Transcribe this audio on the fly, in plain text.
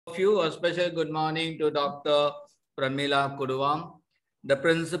you. A special good morning to Dr. Pramila Kuduvang, the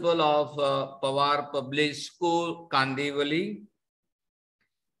principal of Pawar Public School, Kandivali.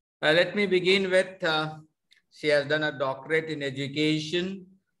 Let me begin with, she has done a doctorate in education,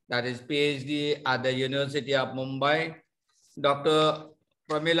 that is PhD at the University of Mumbai. Dr.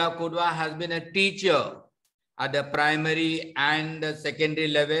 Pramila Kuduvang has been a teacher at the primary and the secondary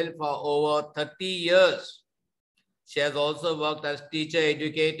level for over 30 years. She has also worked as teacher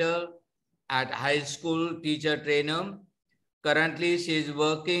educator at high school teacher trainer. Currently, she is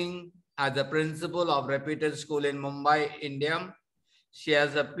working as a principal of reputed school in Mumbai, India. She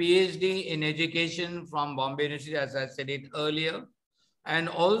has a PhD in education from Bombay University, as I said it earlier, and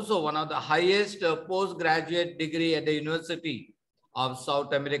also one of the highest postgraduate degree at the University of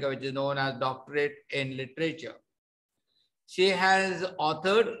South America, which is known as doctorate in literature. She has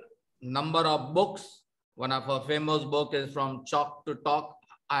authored number of books. One of her famous books is From Chalk to Talk.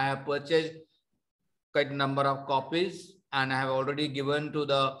 I have purchased quite a number of copies and I have already given to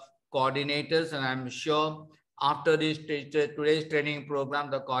the coordinators, and I'm sure after this today's training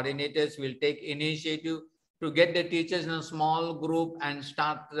program, the coordinators will take initiative to get the teachers in a small group and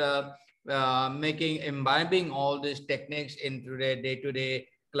start imbibing all these techniques into their day-to-day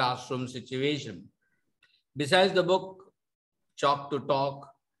classroom situation. Besides the book Chalk to Talk,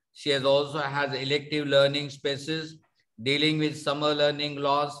 she has also has elective learning spaces, dealing with summer learning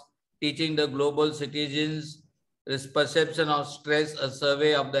loss, teaching the global citizens, this perception of stress, a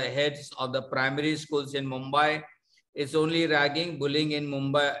survey of the heads of the primary schools in Mumbai. It's only ragging, bullying in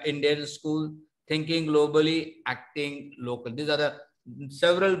Mumbai, Indian school, thinking globally, acting local. These are the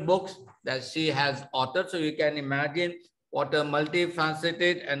several books that she has authored. So you can imagine what a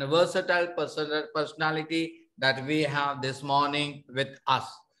multifaceted and versatile personality that we have this morning with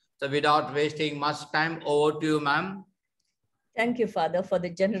us. So without wasting much time, over to you, ma'am. Thank you, Father, for the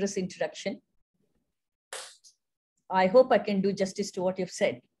generous introduction. I hope I can do justice to what you've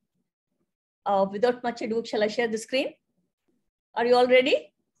said. Without much ado, shall I share the screen? Are you all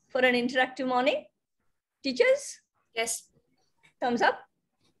ready for an interactive morning? Teachers? Yes. Thumbs up?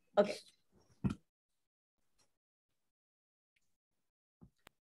 Okay.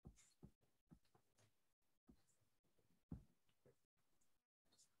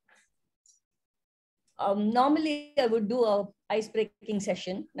 Normally, I would do a ice-breaking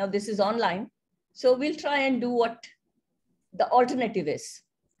session. Now this is online. So we'll try and do what the alternative is.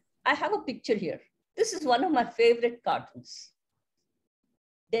 I have a picture here. This is one of my favorite cartoons.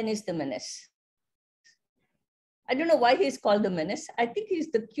 Dennis the Menace. I don't know why he's called the Menace. I think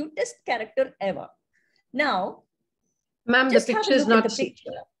he's the cutest character ever. Now, ma'am, the picture is not seen.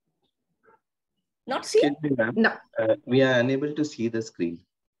 Not seen? No. We are unable to see the screen.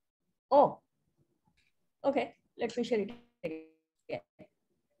 Oh, okay. Let me share it again.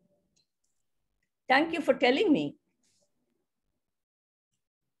 Thank you for telling me.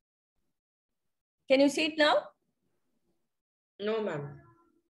 Can you see it now? No, ma'am.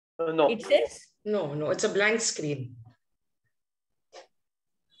 No. It says? No, it's a blank screen.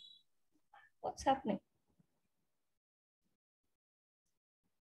 What's happening?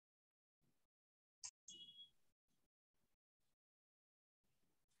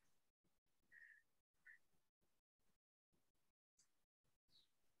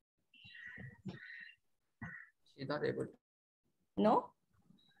 She's not able to. No?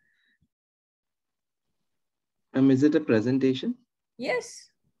 Is it a presentation? Yes.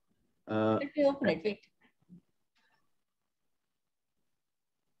 Let me open it. Wait.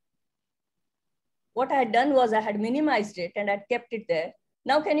 What I had done was I had minimized it and I kept it there.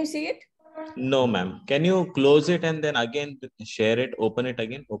 Now can you see it? No, ma'am. Can you close it and then again share it, open it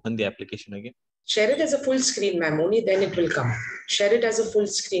again, open the application again? Share it as a full screen, ma'am. Only then it will come. Share it as a full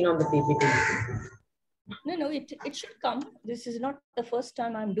screen on the PPT. No, it should come. This is not the first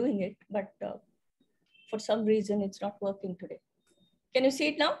time I'm doing it, but for some reason it's not working today. Can you see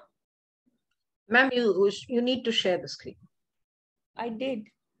it now? Ma'am, you need to share the screen. I did.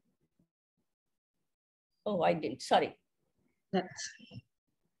 Oh, I didn't. Sorry. That's...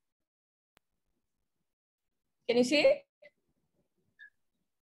 Can you see it?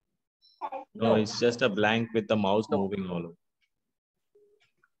 No, it's just a blank with the mouse moving all over.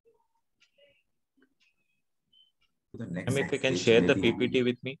 I mean, if you can share the PPT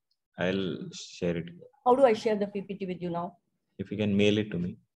with me, I'll share it. How do I share the PPT with you now? If you can mail it to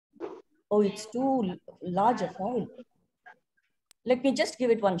me. Oh, it's too large a file. Let me just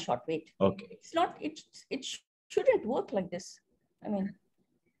give it one shot. Wait. Okay. It's not, it shouldn't work like this. I mean,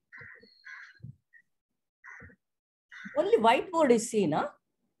 only whiteboard is seen, huh?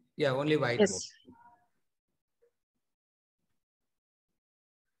 Yeah, only whiteboard. Yes.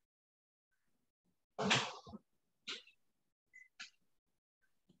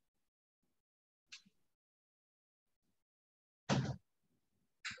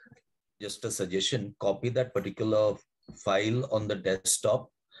 Just a suggestion, copy that particular file on the desktop,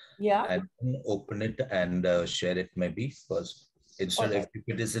 Yeah. and open it and share it maybe first. Instead, Okay. if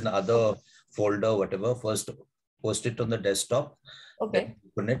it is in other folder, whatever, first post it on the desktop, Okay. then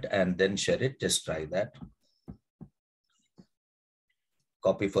open it and then share it. Just try that.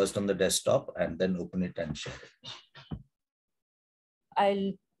 Copy first on the desktop and then open it and share it.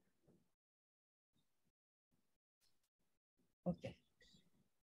 Okay.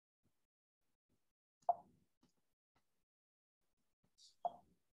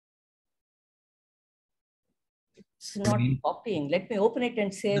 It's not copying. Let me open it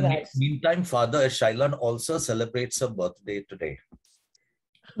and save as. Meantime, Father Shailan also celebrates her birthday today.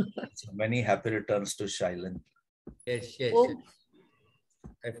 So many happy returns to Shailan. Yes, yes, Oh. yes.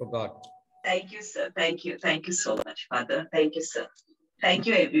 I forgot. Thank you, sir. Thank you. Thank you so much, Father. Thank you, sir. Thank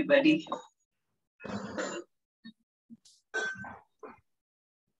you, everybody.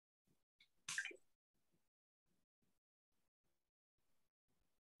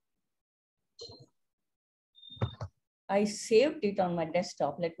 I saved it on my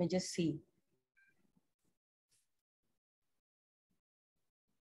desktop. Let me just see.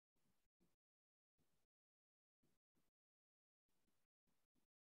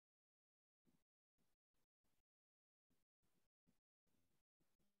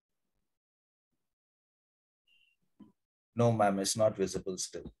 No, ma'am, it's not visible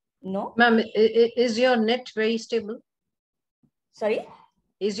still. No? Ma'am, is your net very stable? Sorry?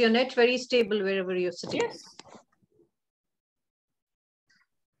 Is your net very stable wherever you're sitting? Yes.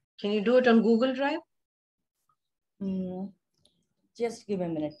 Can you do it on Google Drive? Just give a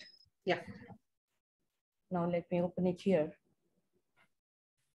minute. Yeah. Now let me open it here.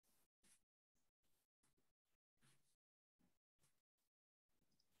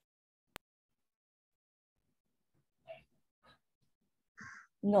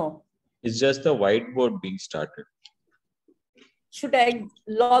 No. It's just the whiteboard being started. Should I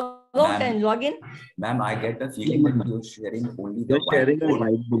log out and log in? Ma'am, I get the feeling that you're sharing only the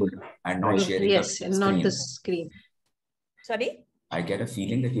whiteboard and not sharing yes, the and screen. not the screen. Sorry? I get a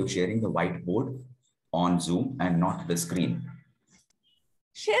feeling that you're sharing the whiteboard on Zoom and not the screen.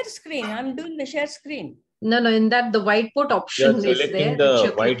 Share screen. I'm doing the share screen. No, in that the whiteboard option You're is there. selecting which the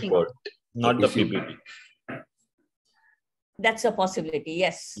you're clicking on. whiteboard, not the PPT. That's a possibility.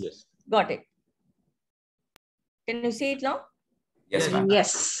 Yes. Yes. Got it. Can you see it now? Yes, ma'am.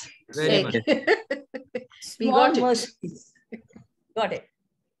 Yes. Very much. We got it. mercies. Got it.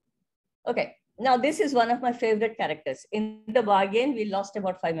 Okay. Now, this is one of my favorite characters. In the bargain, we lost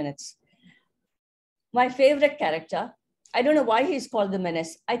about 5 minutes. My favorite character, I don't know why he's called the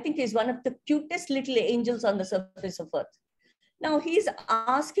Menace. I think he's one of the cutest little angels on the surface of Earth. Now, he's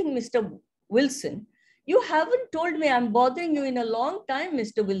asking Mr. Wilson, you haven't told me I'm bothering you in a long time,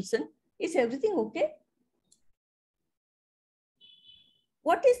 Mr. Wilson. Is everything okay?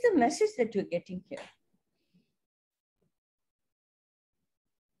 What is the message that you're getting here?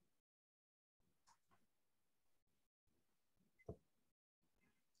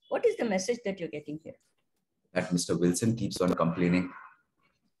 What is the message that you're getting here? That Mr. Wilson keeps on complaining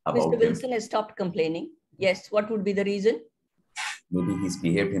about Mr. Wilson has stopped complaining. Yes. What would be the reason? Maybe he's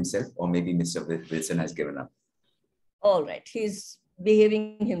behaved himself, or maybe Mr. Wilson has given up. All right. He's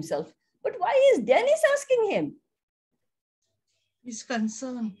behaving himself. But why is Dennis asking him? He's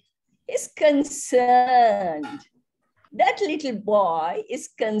concerned. He's concerned. That little boy is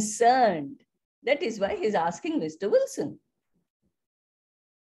concerned. That is why he's asking Mr. Wilson.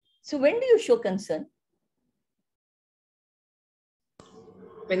 So when do you show concern?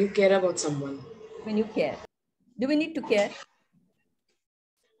 When you care about someone. When you care. Do we need to care?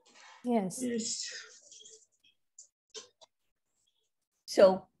 Yes.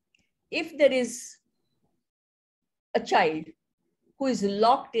 So if there is a child who is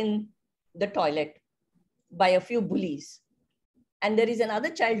locked in the toilet by a few bullies, and there is another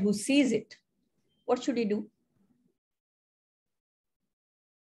child who sees it, what should he do?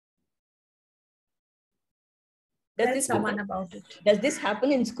 Tell someone about it. Does this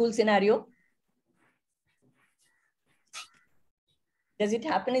happen in school scenario? Does it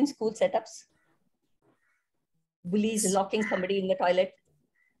happen in school setups? Bullies locking somebody in the toilet?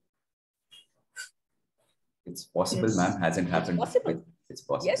 It's possible, ma'am. Hasn't happened. It's possible. It's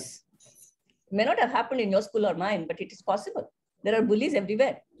possible. Yes. It may not have happened in your school or mine, but it is possible. There are bullies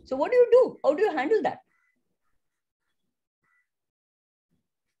everywhere. So what do you do? How do you handle that?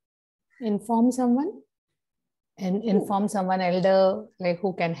 Inform someone and inform someone elder, like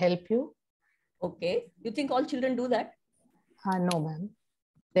who can help you. Okay. You think all children do that? No, ma'am.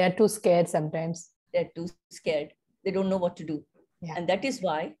 They are too scared sometimes. They're too scared. They don't know what to do. Yeah. And that is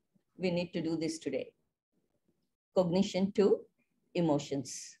why we need to do this today. Cognition to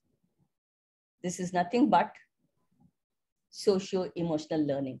emotions. This is nothing but socio-emotional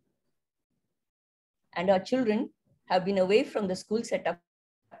learning. And our children have been away from the school setup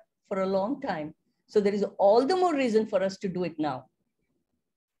for a long time. So there is all the more reason for us to do it now.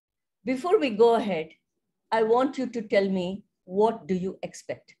 Before we go ahead, I want you to tell me, what do you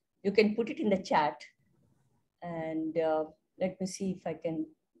expect? You can put it in the chat. And let me see if I can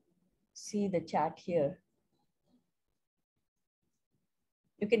see the chat here.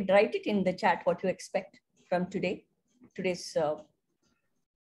 You can write it in the chat what you expect from today's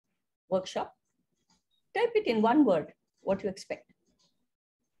workshop. Type it in one word, what you expect.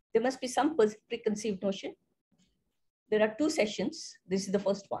 There must be some preconceived notion. There are 2 sessions. This is the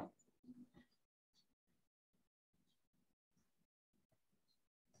first one.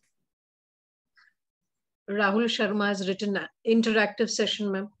 Rahul Sharma has written interactive session,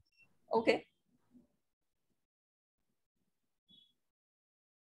 ma'am. Okay.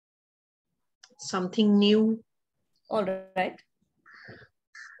 Something new. All right.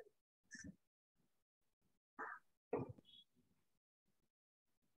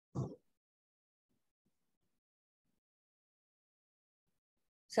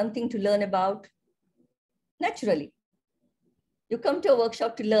 Something to learn about. Naturally, you come to a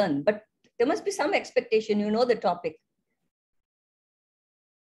workshop to learn, but there must be some expectation. You know the topic.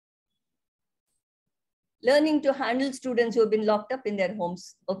 Learning to handle students who have been locked up in their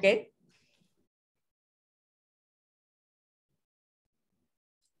homes. Okay.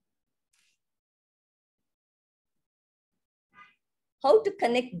 How to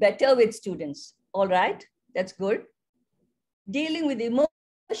connect better with students. All right, that's good. Dealing with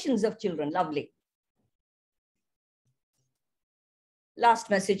emotions of children. Lovely. Last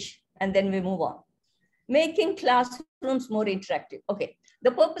message, and then we move on. Making classrooms more interactive. Okay,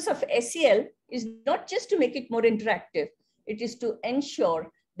 the purpose of SEL is not just to make it more interactive. It is to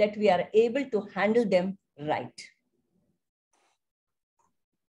ensure that we are able to handle them right.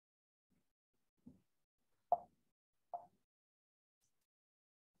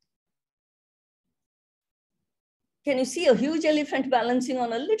 Can you see a huge elephant balancing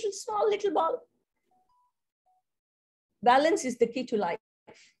on a small little ball? Balance is the key to life.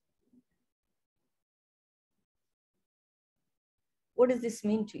 What does this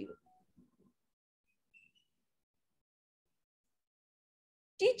mean to you?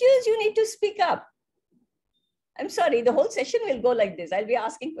 Teachers, you need to speak up. I'm sorry, the whole session will go like this. I'll be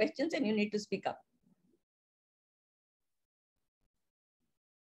asking questions and you need to speak up.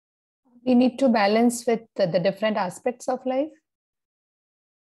 We need to balance with the different aspects of life.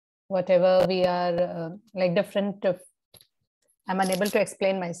 Whatever we are, like different, I'm unable to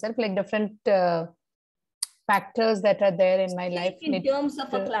explain myself, like different factors that are there in my life. In terms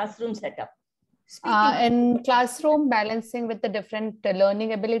of a classroom setup. In classroom, balancing with the different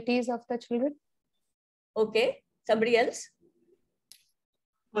learning abilities of the children. Okay, somebody else?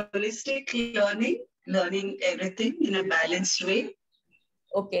 Holistic learning everything in a balanced way.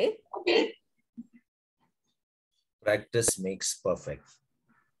 Okay. Okay. Practice makes perfect.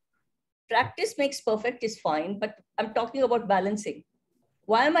 Practice makes perfect is fine, but I'm talking about balancing.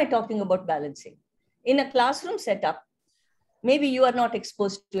 Why am I talking about balancing? In a classroom setup, maybe you are not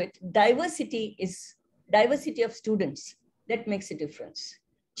exposed to it. Diversity of students. That makes a difference.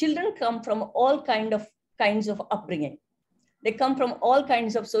 Children come from all kinds of upbringing. They come from all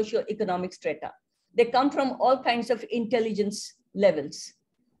kinds of socio-economic strata. They come from all kinds of intelligence levels.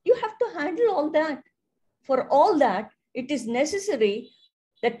 You have to handle all that. For all that, it is necessary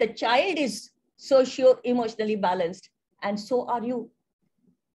that the child is socio-emotionally balanced, and so are you.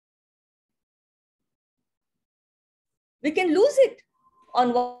 We can lose it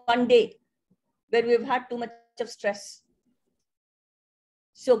on one day where we've had too much of stress.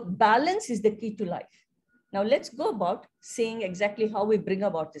 So balance is the key to life. Now let's go about seeing exactly how we bring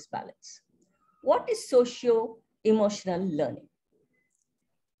about this balance. What is socio-emotional learning?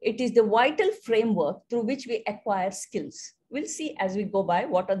 It is the vital framework through which we acquire skills. We'll see as we go by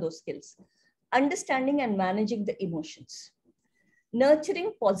what are those skills. Understanding and managing the emotions,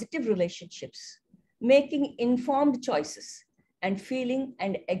 nurturing positive relationships, making informed choices, and feeling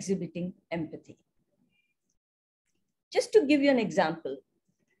and exhibiting empathy. Just to give you an example,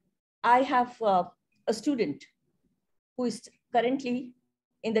 I have a student who is currently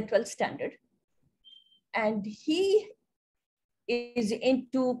in the 12th standard, and he is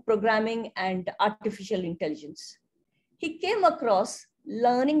into programming and artificial intelligence. He came across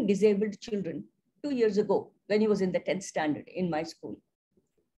learning disabled children 2 years ago when he was in the 10th standard in my school.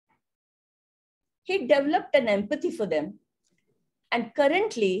 He developed an empathy for them. And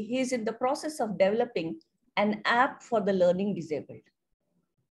currently, he is in the process of developing an app for the learning disabled.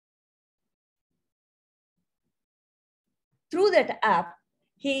 Through that app,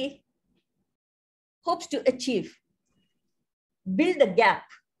 he hopes to build a gap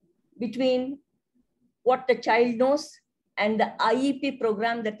between what the child knows and the IEP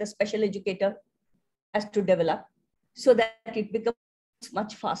program that the special educator has to develop so that it becomes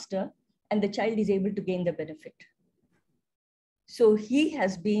much faster and the child is able to gain the benefit. So he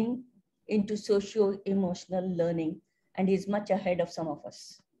has been into socio-emotional learning and is much ahead of some of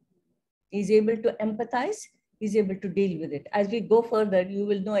us. He's able to empathize, he's able to deal with it. As we go further, you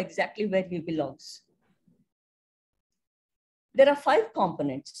will know exactly where he belongs. There are 5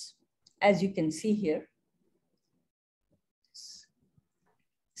 components, as you can see here.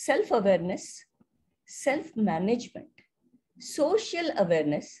 Self-awareness, self-management, social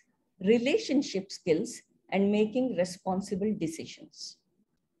awareness, relationship skills, and making responsible decisions.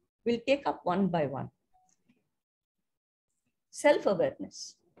 We'll take up one by one.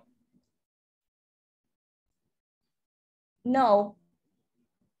 Self-awareness. Now,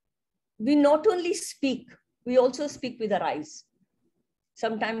 we not only speak, we also speak with our eyes.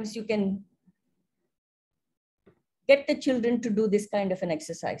 Sometimes you can get the children to do this kind of an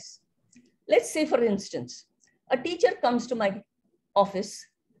exercise. Let's say, for instance, a teacher comes to my office.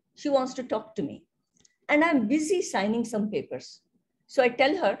 She wants to talk to me. And I'm busy signing some papers. So I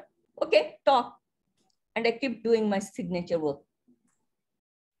tell her, okay, talk. And I keep doing my signature work.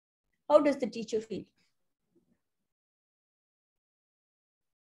 How does the teacher feel?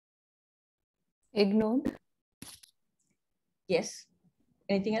 Ignored. Yes.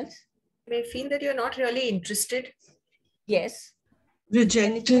 Anything else? You may feel that you're not really interested. Yes.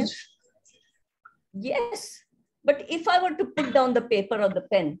 Rejected. Yes. But if I were to put down the paper or the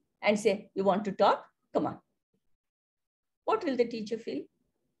pen and say, you want to talk? Come on. What will the teacher feel?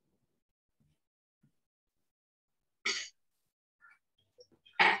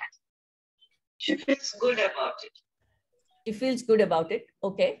 She feels good about it. She feels good about it.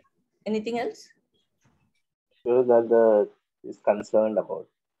 Okay. Anything else? Shows that is concerned about.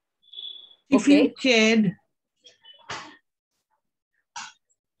 She feels cared.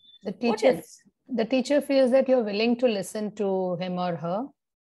 The teacher feels that you're willing to listen to him or her.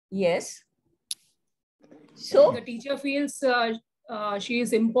 Yes. So the teacher feels she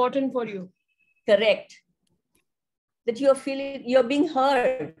is important for you. Correct. That you're feeling, you're being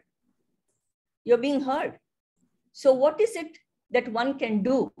heard. You're being heard. So what is it that one can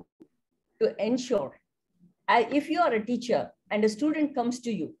do to ensure, if you are a teacher and a student comes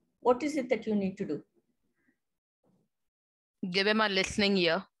to you, what is it that you need to do? Give him a listening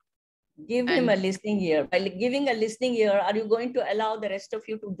ear. Give him a listening ear. By giving a listening ear, are you going to allow the rest of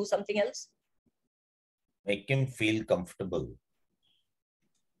you to do something else? Make him feel comfortable.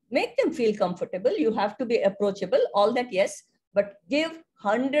 Make them feel comfortable. You have to be approachable, all that, yes, but give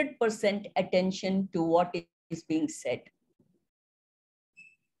 100% attention to what is being said.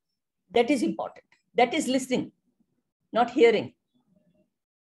 That is important. That is listening, not hearing.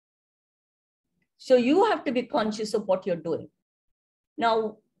 So you have to be conscious of what you're doing.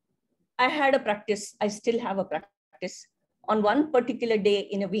 Now, I had a practice, I still have a practice. On one particular day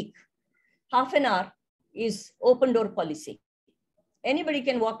in a week, half an hour is open door policy. Anybody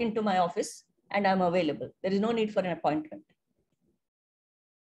can walk into my office and I'm available. There is no need for an appointment.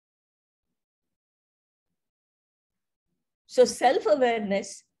 So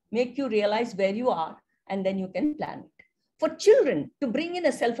self-awareness makes you realize where you are and then you can plan it. For children to bring in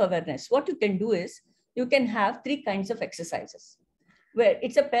a self-awareness, what you can do is you can have 3 kinds of exercises where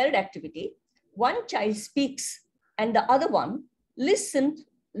it's a paired activity. One child speaks and the other one listens,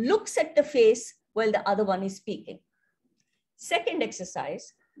 looks at the face while the other one is speaking. Second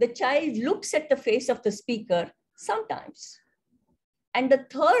exercise, the child looks at the face of the speaker sometimes. And the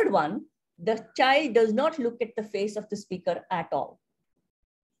third one, the child does not look at the face of the speaker at all.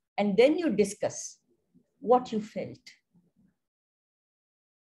 And then you discuss what you felt.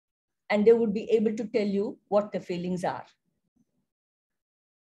 And they would be able to tell you what the feelings are.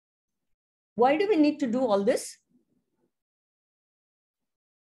 Why do we need to do all this?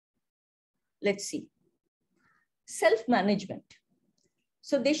 Let's see. Self-management.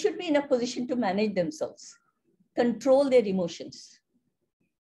 So they should be in a position to manage themselves, control their emotions,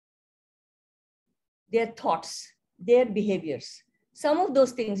 their thoughts, their behaviors. Some of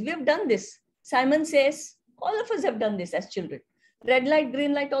those things, we have done this. Simon says, all of us have done this as children. Red light,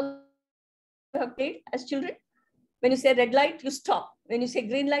 green light, all have played as children. When you say red light, you stop. When you say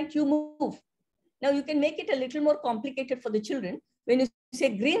green light, you move. Now you can make it a little more complicated for the children. When you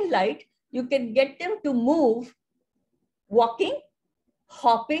say green light, you can get them to move, walking,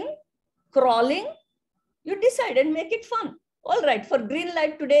 hopping, crawling. You decide and make it fun. All right, for green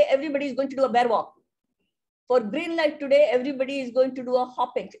light today, everybody is going to do a bear walk. For green light today, everybody is going to do a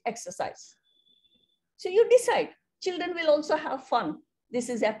hopping exercise. So you decide. Children will also have fun. This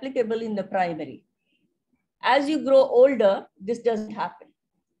is applicable in the primary. As you grow older, this doesn't happen.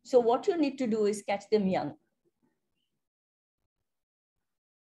 So what you need to do is catch them young.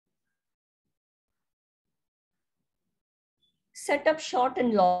 Set up short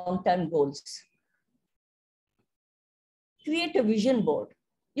and long-term goals. Create a vision board.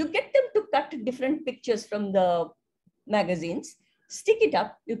 You get them to cut different pictures from the magazines, stick it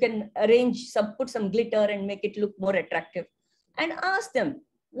up. You can arrange some, put some glitter and make it look more attractive. And ask them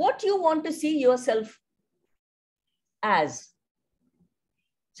what you want to see yourself as.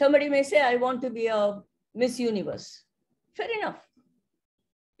 Somebody may say, I want to be a Miss Universe. Fair enough.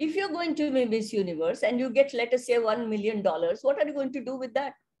 If you're going to be Miss Universe and you get, let us say, $1 million, what are you going to do with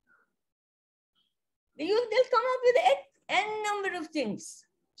that? They'll come up with n number of things.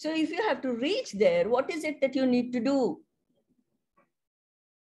 So if you have to reach there, what is it that you need to do?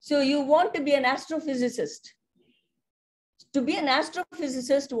 So you want to be an astrophysicist. To be an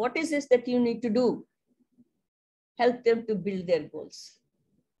astrophysicist, what is this that you need to do? Help them to build their goals.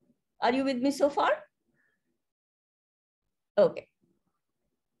 Are you with me so far? Okay.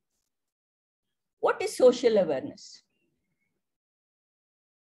 What is social awareness?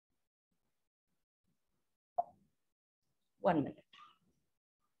 One minute.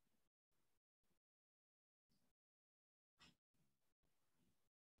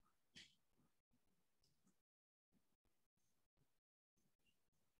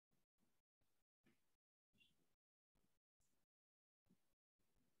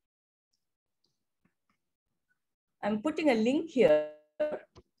 I'm putting a link here.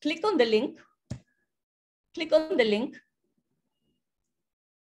 Click on the link. Click on the link.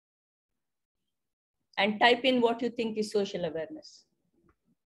 And type in what you think is social awareness.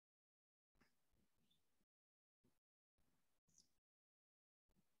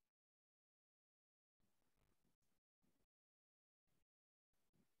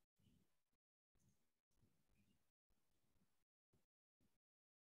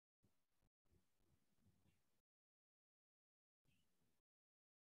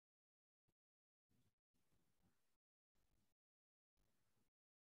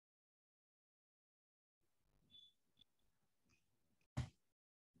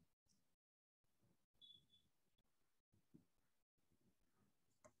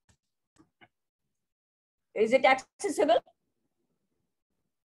 Is it accessible?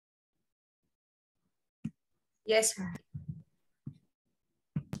 Yes, ma'am.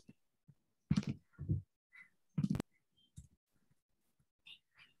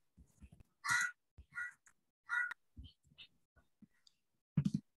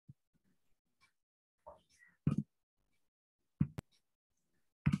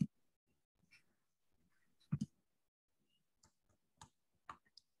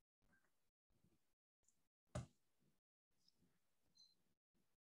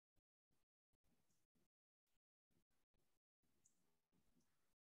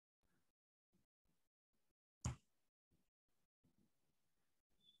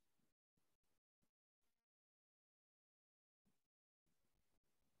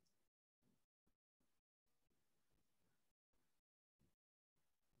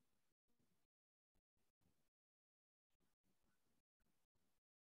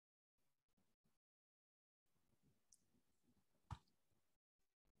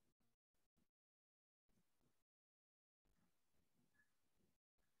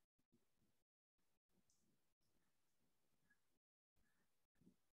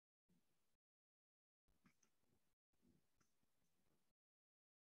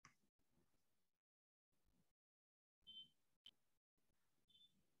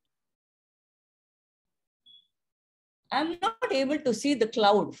 I'm not able to see the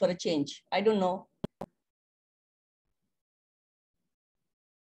cloud for a change. I don't know.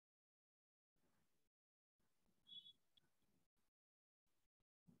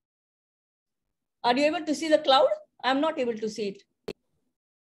 Are you able to see the cloud? I'm not able to see it.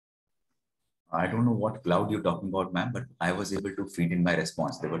 I don't know what cloud you're talking about, ma'am, but I was able to feed in my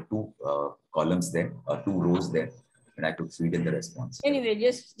response. There were two columns there, or two rows there, and I could feed in the response. Anyway,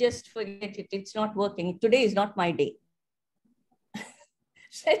 just forget it. It's not working. Today is not my day.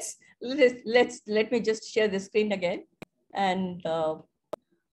 Let me just share the screen again, and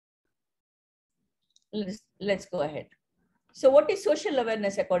let's go ahead. So what is social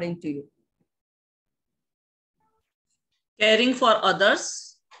awareness according to you? Caring for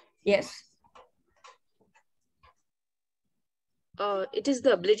others. Yes. It is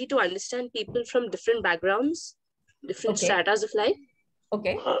the ability to understand people from different backgrounds, different stratas of life.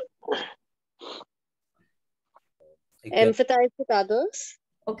 Okay. Empathize with others.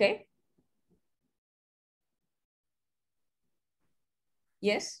 Okay.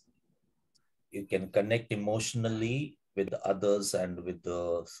 Yes. You can connect emotionally with others and with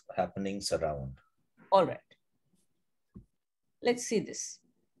the happenings around. All right. Let's see this.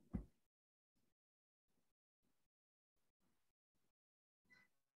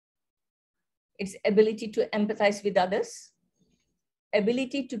 It's ability to empathize with others,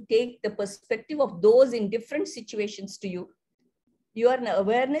 ability to take the perspective of those in different situations to you. Your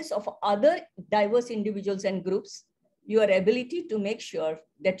awareness of other diverse individuals and groups, your ability to make sure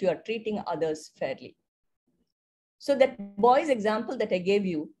that you are treating others fairly. So that boy's example that I gave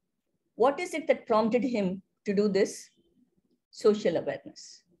you, what is it that prompted him to do this? Social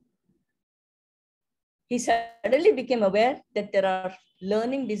awareness. He suddenly became aware that there are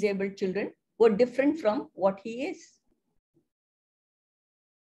learning disabled children who are different from what he is.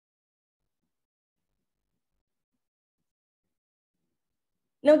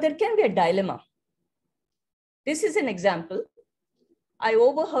 Now, there can be a dilemma. This is an example. I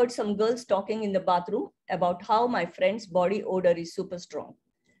overheard some girls talking in the bathroom about how my friend's body odor is super strong.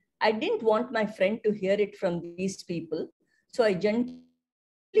 I didn't want my friend to hear it from these people, so I gently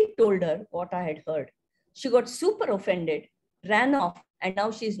told her what I had heard. She got super offended, ran off, and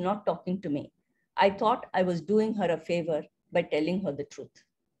now she's not talking to me. I thought I was doing her a favor by telling her the truth.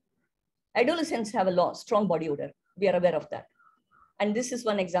 Adolescents have a strong body odor. We are aware of that. And this is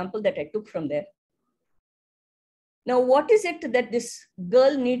one example that I took from there. Now, what is it that this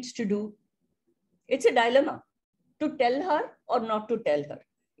girl needs to do? It's a dilemma, to tell her or not to tell her.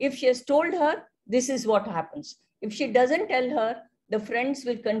 If she has told her, this is what happens. If she doesn't tell her, the friends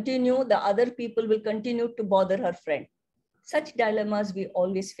will continue, the other people will continue to bother her friend. Such dilemmas we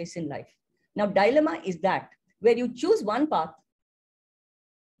always face in life. Now, dilemma is that where you choose one path,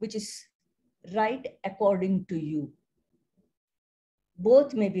 which is right according to you.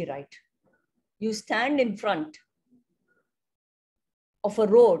 Both may be right. You stand in front of a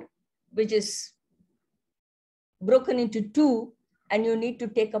road which is broken into two and you need to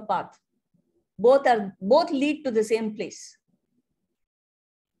take a path. Both lead to the same place.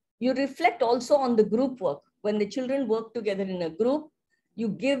 You reflect also on the group work. When the children work together in a group, you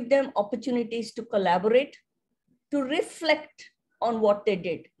give them opportunities to collaborate, to reflect on what they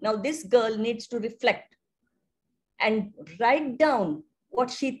did. Now, this girl needs to reflect and write down what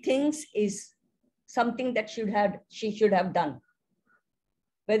she thinks is something that she should have done.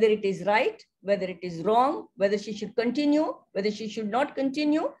 Whether it is right, whether it is wrong, whether she should continue, whether she should not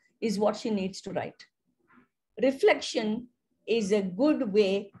continue, is what she needs to write. Reflection is a good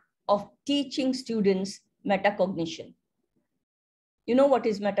way of teaching students metacognition. You know what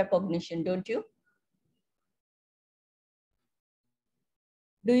is metacognition, don't you?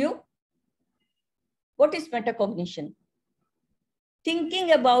 Do you? What is metacognition?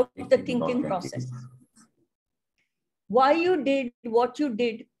 Thinking about the thinking process. Why you did what you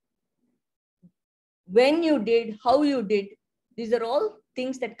did, when you did, how you did. These are all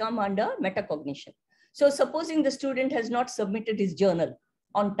things that come under metacognition. So supposing the student has not submitted his journal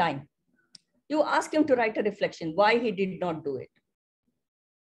on time, you ask him to write a reflection, why he did not do it.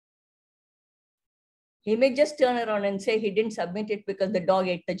 He may just turn around and say he didn't submit it because the dog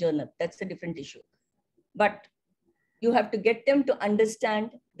ate the journal. That's a different issue. But you have to get them to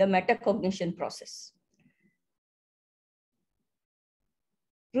understand the metacognition process.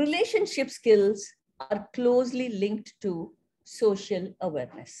 Relationship skills are closely linked to social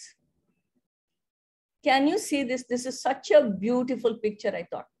awareness. Can you see this? This is such a beautiful picture, I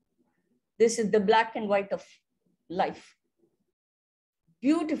thought. This is the black and white of life.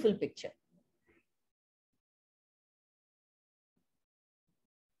 Beautiful picture.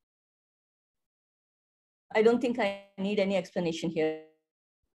 I don't think I need any explanation here.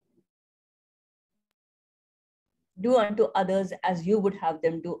 Do unto others as you would have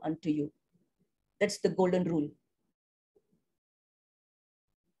them do unto you. That's the golden rule.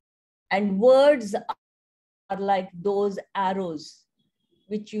 And words are like those arrows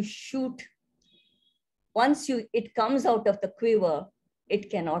which you shoot. Once it comes out of the quiver, it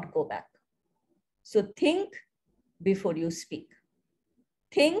cannot go back. So think before you speak.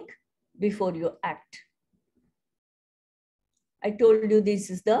 Think before you act. I told you this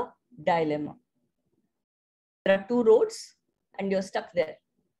is the dilemma. There are two roads and you're stuck there.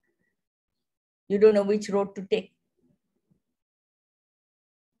 You don't know which road to take.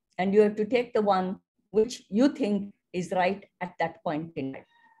 And you have to take the one which you think is right at that point in time.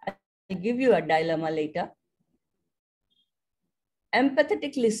 I'll give you a dilemma later.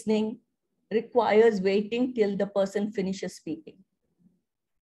 Empathetic listening requires waiting till the person finishes speaking.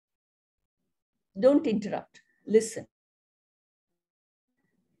 Don't interrupt, listen.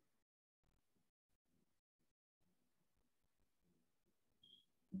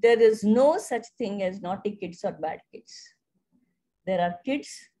 There is no such thing as naughty kids or bad kids. There are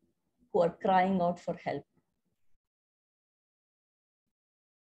kids who are crying out for help.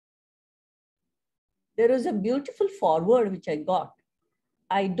 There is a beautiful foreword which I got.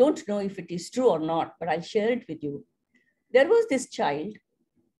 I don't know if it is true or not, but I'll share it with you. There was this child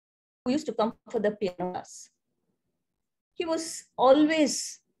who used to come for the piano class. He was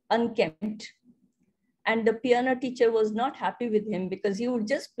always unkempt, and the piano teacher was not happy with him because he would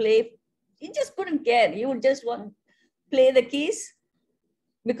just play. He just couldn't care. He would just want to play the keys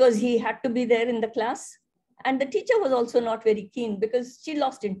because he had to be there in the class. And the teacher was also not very keen because she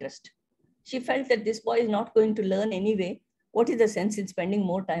lost interest. She felt that this boy is not going to learn anyway. What is the sense in spending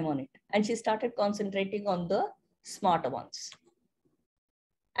more time on it? And she started concentrating on the smarter ones.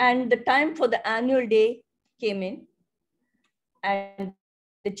 And the time for the annual day came in, and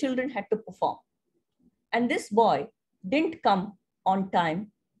the children had to perform. And this boy didn't come on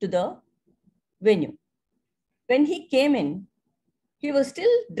time to the venue. When he came in, he was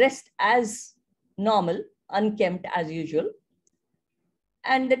still dressed as normal, unkempt as usual.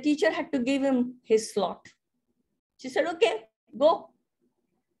 And the teacher had to give him his slot. She said, okay, go,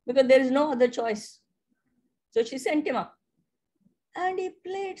 because there is no other choice. So she sent him up. And he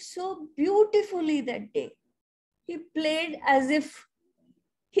played so beautifully that day. He played as if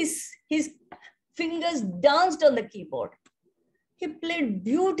his fingers danced on the keyboard. He played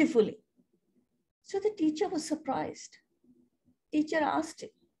beautifully. So the teacher was surprised. Teacher asked him,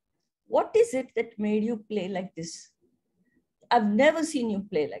 what is it that made you play like this? I've never seen you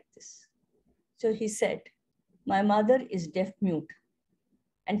play like this. So he said, my mother is deaf-mute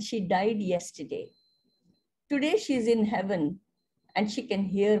and she died yesterday. Today she's in heaven and she can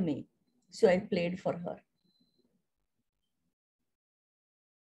hear me. So I played for her.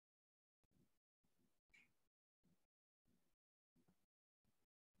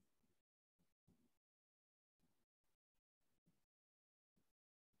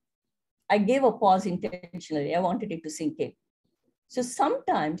 I gave a pause intentionally. I wanted it to sink in. So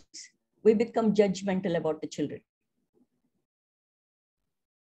sometimes we become judgmental about the children.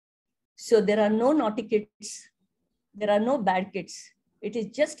 So there are no naughty kids. There are no bad kids. It is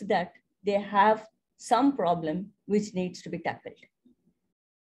just that they have some problem which needs to be tackled.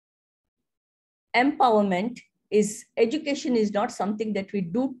 Empowerment is, education is not something that we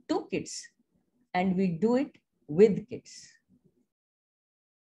do to kids, and we do it with kids.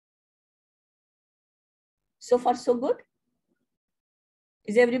 So far, so good.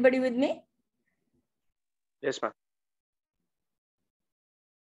 Is everybody with me? Yes, ma'am.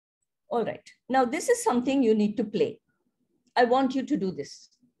 All right. Now, this is something you need to play. I want you to do this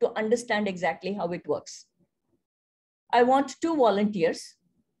to understand exactly how it works. I want 2 volunteers.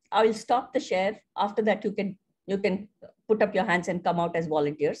 I will stop the share. After that, you can put up your hands and come out as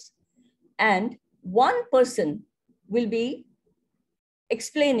volunteers. And 1 person will be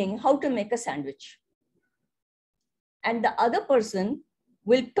explaining how to make a sandwich. And the other person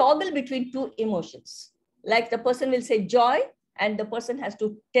will toggle between 2 emotions. Like the person will say joy, and the person has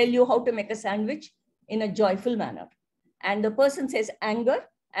to tell you how to make a sandwich in a joyful manner. And the person says anger,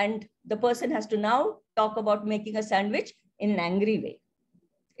 and the person has to now talk about making a sandwich in an angry way.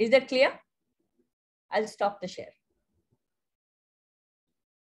 Is that clear? I'll stop the share.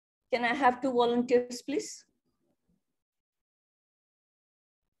 Can I have 2 volunteers, please?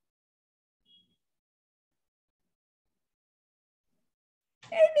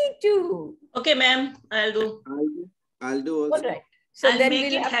 Any 2. Okay, ma'am, I'll do. I'll do also. All right. So I'll then make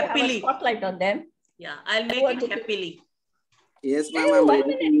we'll it have to have a happily. spotlight on them. Yeah, I'll make it happily. Yes, ma'am. Hey, I'm 1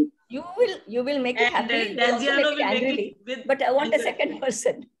 ready minute. to. You will make it And happily. You will also make Danziano it will make angrily. it with But I want a anger. second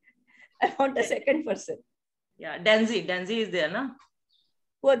person. I want a second person. Yeah, Danzi is there, no?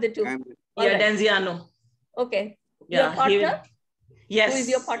 Who are the 2? All Yeah, right. Danziano. Okay. Yeah, Your partner? Yes. Who is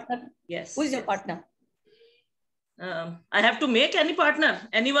your partner? Yes. Who is your partner? I have to make any partner.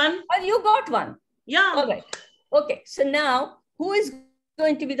 Anyone? Oh, you got one. Yeah. All right. Okay. So now, who is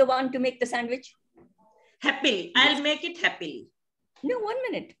going to be the one to make the sandwich? Happily. I'll make it happily. No, 1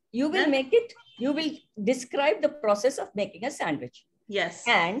 minute. You will make it. You will describe the process of making a sandwich. Yes.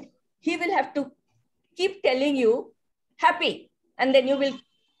 And he will have to keep telling you happy. And then you will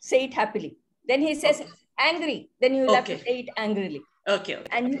say it happily. Then he says angry. Then you will have to say it angrily. Okay.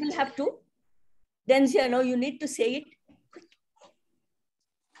 And you will have to Then, you need to say it quick.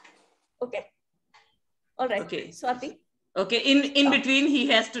 Okay. All right. Okay. Swati. Okay. In between, he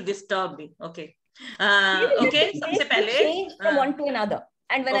has to disturb me. Okay. Okay. सबसे पहले change from one to another.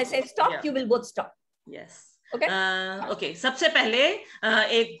 And when I say stop, you will both stop. Yes. Okay. Okay. सबसे पहले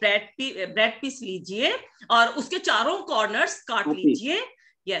एक bread piece लीजिए और उसके चारों corners काट लीजिए.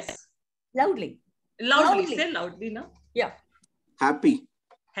 Yes. Loudly. Say loudly ना. Yeah. Happy.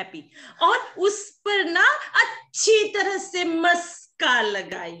 और उस पर ना अच्छी तरह से मस्का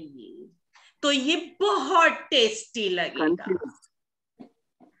लगाइए तो ये बहुत टेस्टी लगेगा.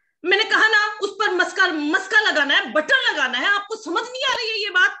 मैंने कहा ना उस पर मस्का लगाना है, बटर लगाना है. आपको समझ नहीं आ रही है ये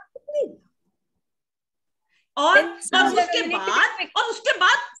बात? और उसके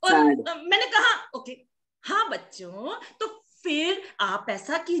बाद मैंने कहा ओके हाँ बच्चों, तो फिर आप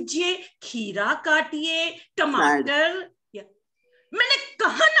ऐसा कीजिए, खीरा काटिए, टमाटर. मैंने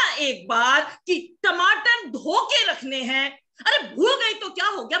कहा ना एक बार कि टमाटर धो के रखने हैं. अरे भूल गई तो क्या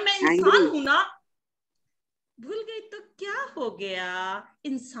हो गया, मैं इंसान हूं ना. भूल गई तो क्या हो गया,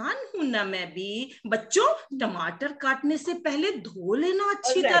 इंसान हूं ना मैं भी. बच्चों टमाटर काटने से पहले धो लेना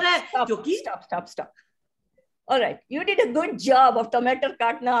अच्छी तरह, क्योंकि Stop. All right, you did a good job of tomato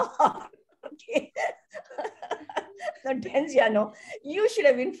katna. Okay. Now, Denzia, no, you should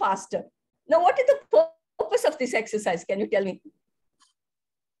have been faster. Now, what is the purpose of this exercise? Can you tell me?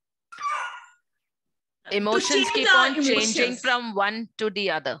 Emotions keep on changing from one to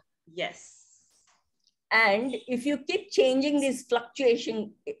the other. Yes. And if you keep changing these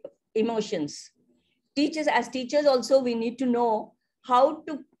fluctuation emotions, as teachers also, we need to know how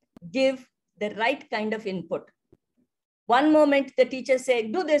to give the right kind of input. One moment the teacher says,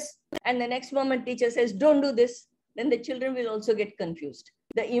 do this, and the next moment teacher says, don't do this. Then the children will also get confused.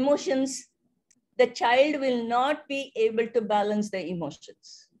 The emotions, the child will not be able to balance the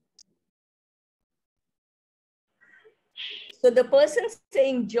emotions. So the person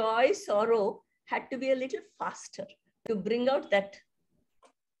saying joy, sorrow, had to be a little faster to bring out that.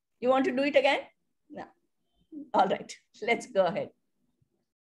 You want to do it again? No. All right, let's go ahead.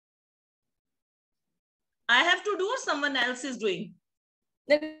 I have to do or someone else is doing?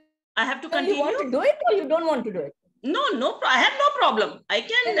 Then I have to continue? You want to do it or you don't want to do it? No, I have no problem. I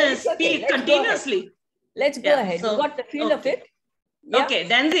can speak continuously. Let's go ahead. You got the feel of it? Yeah? Okay,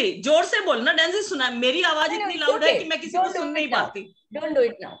 Danzi, जोर से बोलना. Danzi सुना. मेरी आवाज इतनी loud है कि मैं किसी को सुन नहीं पाती. Don't do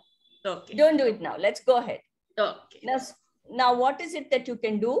it now. Okay. Don't do it now. Let's go ahead. Okay. Now, what is it that you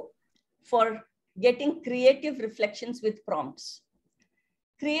can do for getting creative reflections with prompts?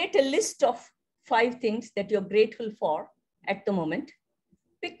 Create a list of 5 things that you're grateful for at the moment.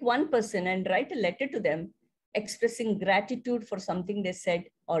 Pick one person and write a letter to them expressing gratitude for something they said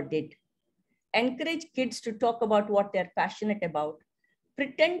or did. Encourage kids to talk about what they're passionate about.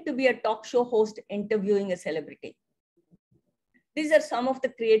 Pretend to be a talk show host interviewing a celebrity. These are some of the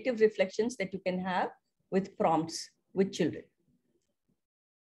creative reflections that you can have with prompts with children.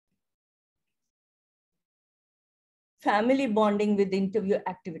 Family bonding with interview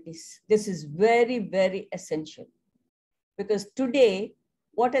activities. This is very, very essential because today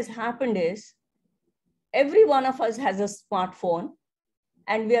what has happened is every one of us has a smartphone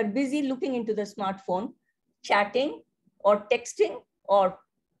and we are busy looking into the smartphone, chatting or texting or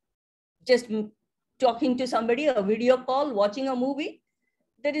just talking to somebody, a video call, watching a movie.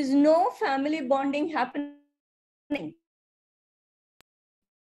 There is no family bonding happening.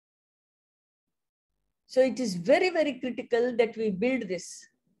 So it is very, very critical that we build this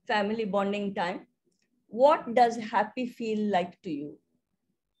family bonding time. What does happy feel like to you?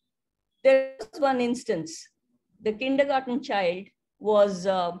 There was one instance, the kindergarten child was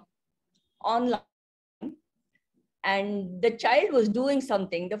online and the child was doing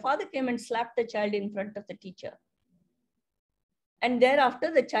something. The father came and slapped the child in front of the teacher. And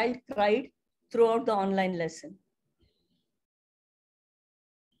thereafter, the child cried throughout the online lesson.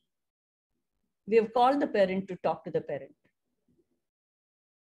 We have called the parent to talk to the parent.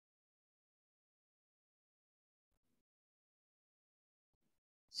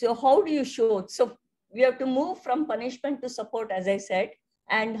 So how do you show? So we have to move from punishment to support, as I said.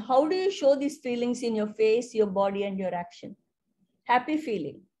 And how do you show these feelings in your face, your body, and your action? Happy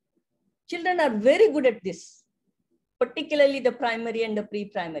feeling. Children are very good at this, particularly the primary and the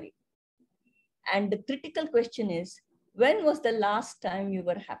pre-primary. And the critical question is, when was the last time you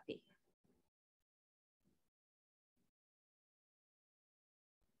were happy?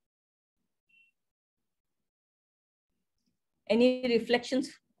 Any reflections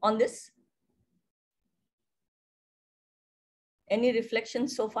on this? Any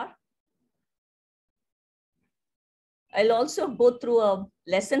reflections so far? I'll also go through a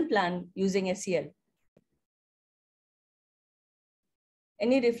lesson plan using SEL.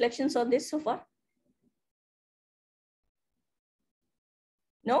 Any reflections on this so far?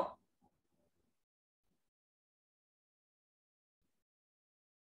 No?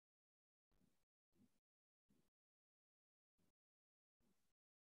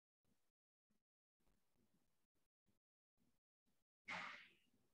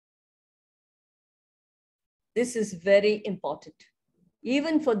 This is very important.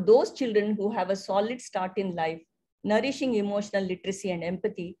 Even for those children who have a solid start in life, nourishing emotional literacy and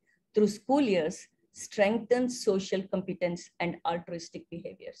empathy through school years strengthens social competence and altruistic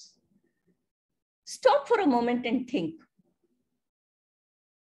behaviors. Stop for a moment and think.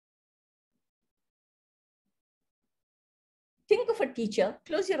 Think of a teacher.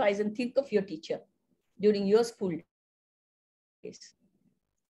 Close your eyes and think of your teacher during your school days.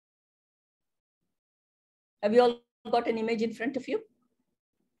 Have you all got an image in front of you?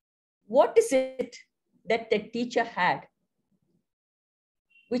 What is it that the teacher had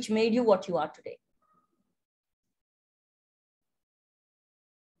which made you what you are today?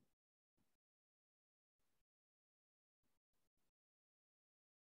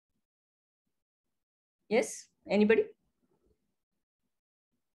 Yes, anybody?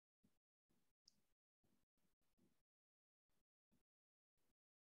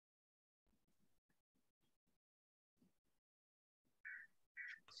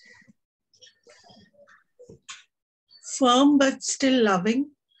 Firm but still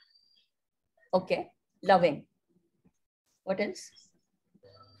loving. Okay, loving. What else?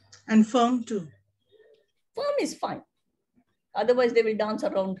 And firm too. Firm is fine. Otherwise, they will dance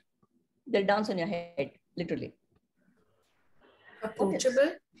around. They'll dance on your head, literally.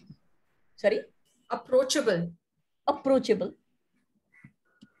 Approachable. Sorry? Approachable. Approachable.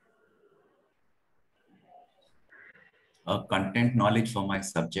 Content knowledge for my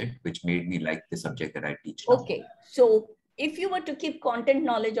subject, which made me like the subject that I teach now. Okay, so if you were to keep content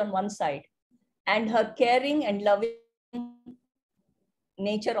knowledge on one side and her caring and loving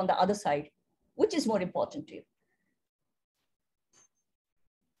nature on the other side, which is more important to you?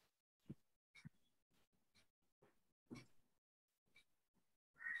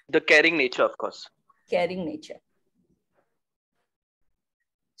 The caring nature, of course. Caring nature.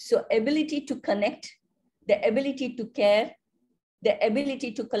 So ability to connect, the ability to care, the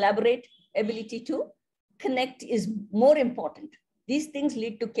ability to collaborate, ability to connect is more important. These things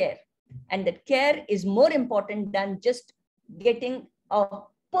lead to care. And that care is more important than just getting a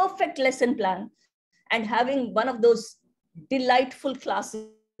perfect lesson plan and having one of those delightful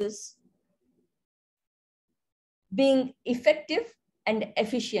classes. Being effective and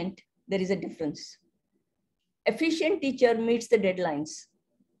efficient, there is a difference. Efficient teacher meets the deadlines,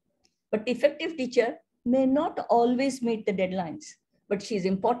 but effective teacher may not always meet the deadlines, but she is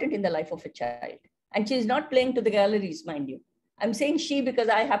important in the life of a child. And she is not playing to the galleries, mind you. I'm saying she because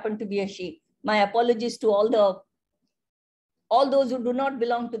I happen to be a she. My apologies to all those who do not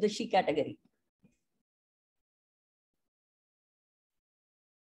belong to the she category.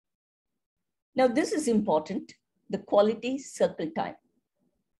 Now, this is important, the quality circle time.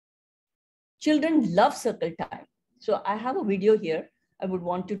 Children love circle time. So I have a video here. I would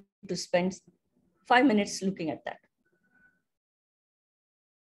want you to spend 5 minutes looking at that.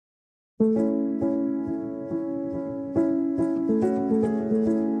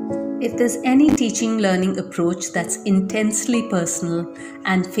 If there's any teaching learning approach that's intensely personal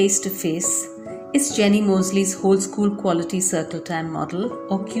and face-to-face, it's Jenny Mosley's Whole School Quality Circle Time model,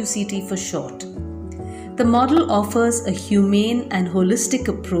 or QCT for short. The model offers a humane and holistic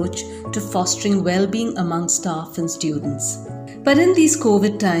approach to fostering well-being among staff and students. But in these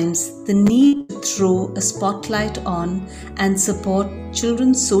COVID times, the need to throw a spotlight on and support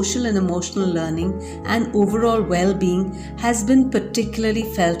children's social and emotional learning and overall well-being has been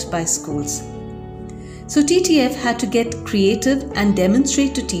particularly felt by schools. So TTF had to get creative and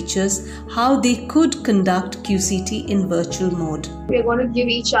demonstrate to teachers how they could conduct QCT in virtual mode. We're going to give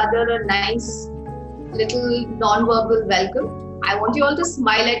each other a nice little non-verbal welcome. I want you all to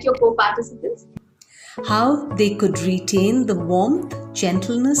smile at your co-participants. How they could retain the warmth,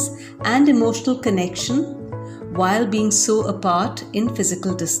 gentleness, and emotional connection while being so apart in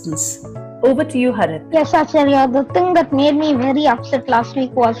physical distance. Over to you, Harit. Yes, Acharya. The thing that made me very upset last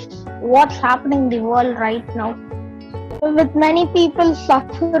week was what's happening in the world right now. With many people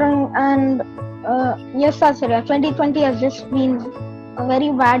suffering and yes, Acharya, 2020 has just been a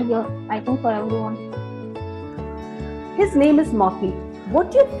very bad year, I think, for everyone. His name is Moppy.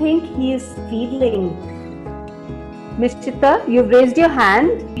 What do you think he is feeling? Miss Chitra, you've raised your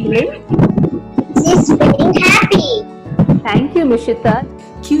hand. Feeling? He's feeling happy. Thank you, Mishita.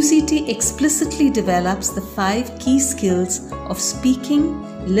 QCT explicitly develops the 5 key skills of speaking,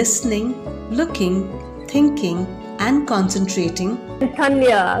 listening, looking, thinking, and concentrating.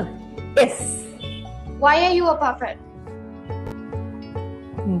 Tanya, yes. Why are you a puppet?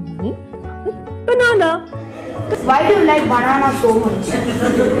 Banana. Why do you like banana so much?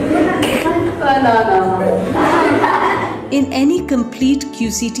 In any complete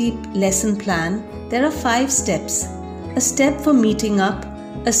QCT lesson plan, there are 5 steps. A step for meeting up,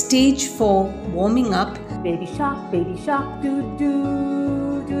 a stage for warming up. Baby shark, do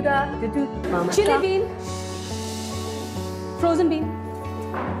do do da do do. Mama Chili shark. bean, frozen bean,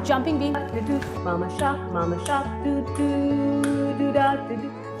 jumping bean. Mama shark, do do do da do do.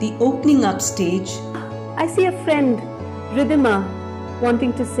 The opening up stage. I see a friend, Ridhima,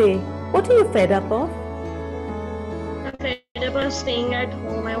 wanting to say, what are you fed up of? I'm fed up of staying at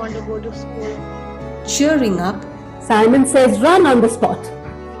home. I want to go to school. Cheering up. Simon says run on the spot.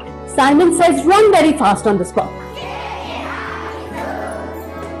 Simon says run very fast on the spot.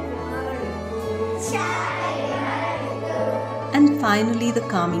 And finally the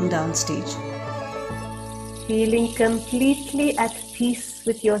calming down stage. Feeling completely at peace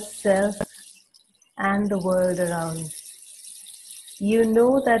with yourself and the world around. You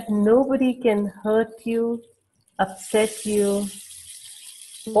know that nobody can hurt you, upset you,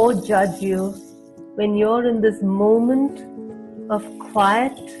 or judge you when you're in this moment of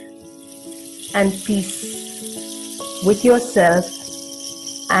quiet and peace with yourself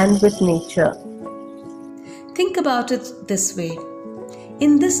and with nature. Think about it this way.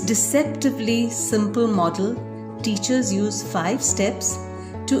 In this deceptively simple model, teachers use 5 steps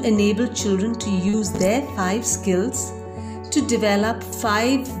to enable children to use their 5 skills to develop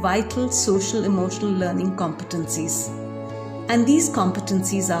 5 vital social emotional learning competencies. And these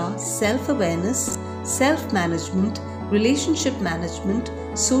competencies are self-awareness, self-management, relationship management,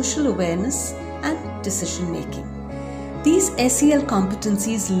 social awareness, and decision-making. These SEL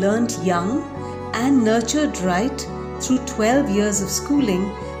competencies learned young and nurtured right through 12 years of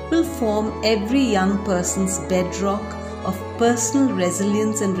schooling will form every young person's bedrock of personal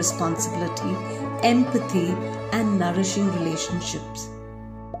resilience and responsibility, empathy, and nourishing relationships.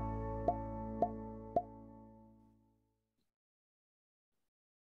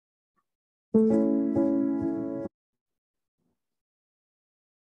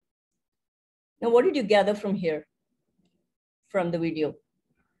 Now, what did you gather from here, from the video?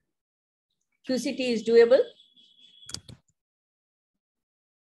 QCT is doable?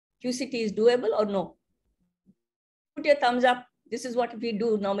 QCT is doable or no? Put your thumbs up. This is what we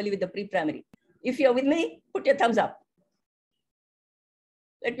do normally with the pre-primary. If you're with me, put your thumbs up.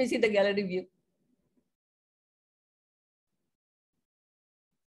 Let me see the gallery view.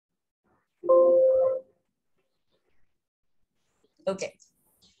 Okay.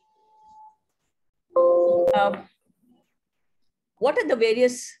 What are the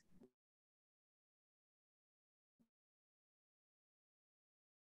various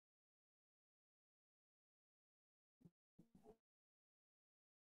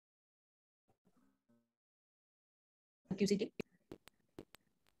QCT?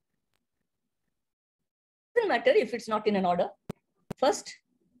 Doesn't matter if it's not in an order. First,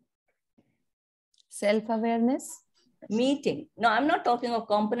 self-awareness. Meeting. No, I'm not talking of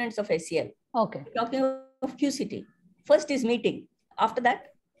components of SEL. Okay. I'm talking of QCT. First is meeting. After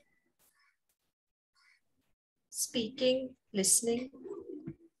that, Speaking, listening,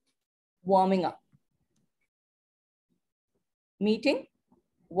 warming up. Meeting,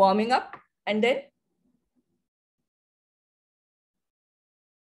 warming up, and then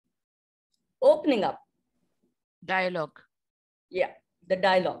opening up. Dialogue. Yeah, the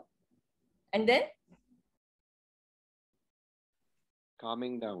dialogue. And then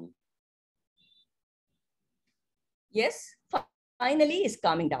calming down. yes, finally is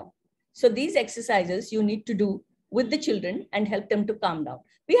calming down. So these exercises you need to do with the children and help them to calm down.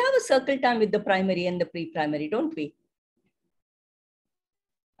 We have a circle time with the primary and the pre-primary, don't we?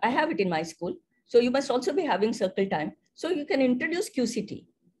 I have it in my school. So you must also be having circle time. So you can introduce QCT.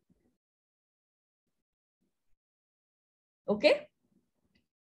 Okay?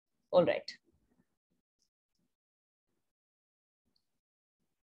 All right.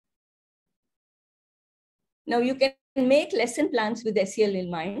 Now you can make lesson plans with SEL in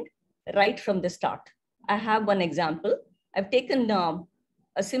mind right from the start. I have one example. I've taken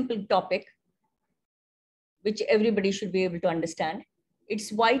a simple topic which everybody should be able to understand. It's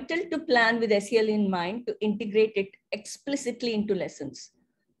vital to plan with SEL in mind to integrate it explicitly into lessons.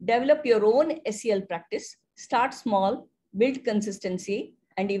 Develop your own SEL practice. Start small, build consistency,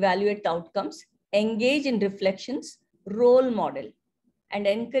 and evaluate the outcomes. Engage in reflections. role model, and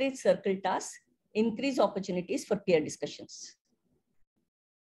encourage circle tasks, increase opportunities for peer discussions.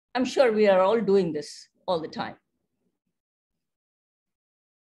 I'm sure we are all doing this all the time.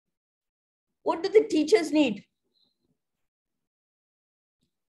 What do the teachers need?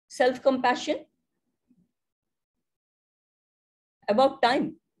 Self-compassion, about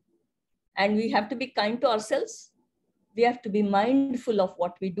time. And we have to be kind to ourselves. We have to be mindful of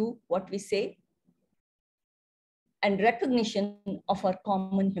what we do, what we say, and recognition of our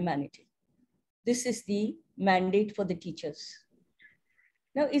common humanity. This is the mandate for the teachers.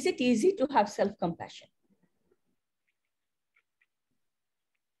 Now, is it easy to have self-compassion?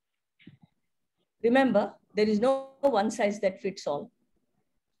 Remember, there is no one size that fits all.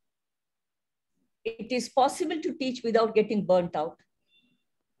 It is possible to teach without getting burnt out.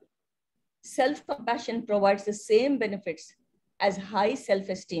 Self-compassion provides the same benefits as high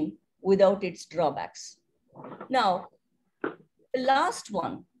self-esteem without its drawbacks. Now, the last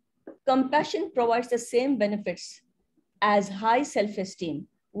one, compassion provides the same benefits as high self-esteem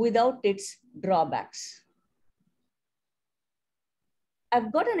without its drawbacks.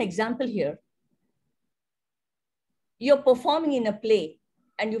 I've got an example here. You're performing in a play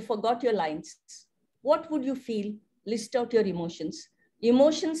and you forgot your lines. What would you feel? List out your emotions.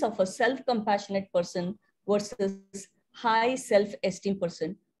 Emotions of a self-compassionate person versus high self-esteem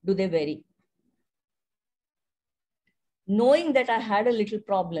person, do they vary? Knowing that I had a little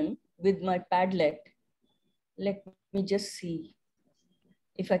problem with my Padlet, let me just see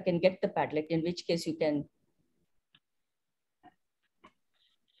if I can get the Padlet, in which case you can.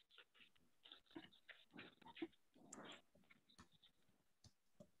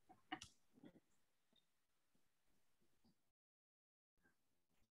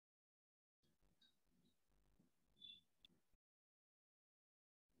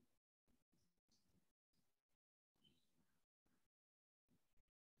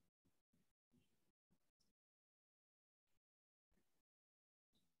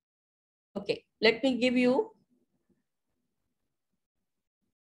 Okay, let me give you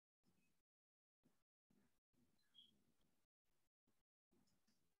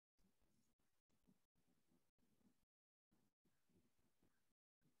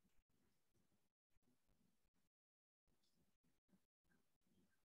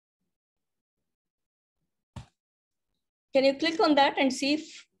can you click on that and see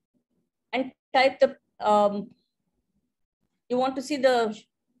if, and type the, you want to see the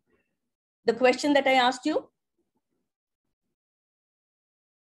question that I asked you?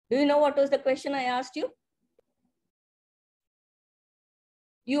 Do you know what was the question I asked you?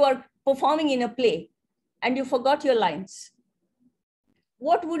 You are performing in a play and you forgot your lines.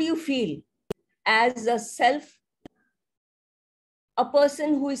 What would you feel as a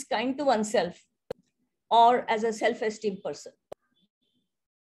person who is kind to oneself, or as a self-esteem person?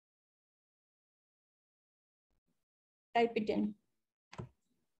 Type it in.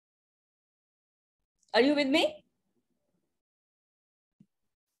 Are you with me?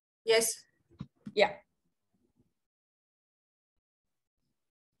 Yes. Yeah.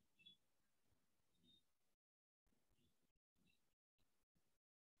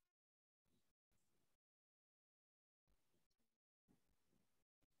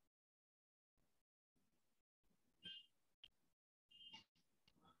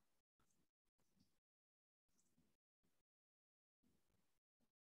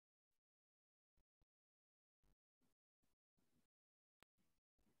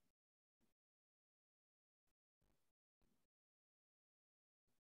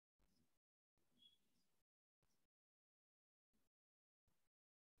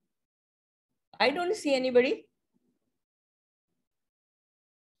 I don't see anybody.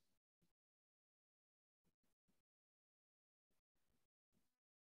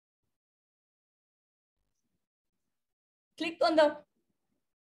 Click on the,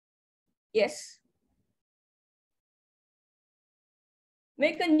 yes.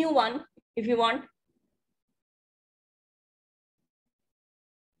 Make a new one if you want.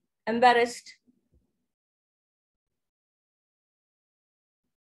 Embarrassed.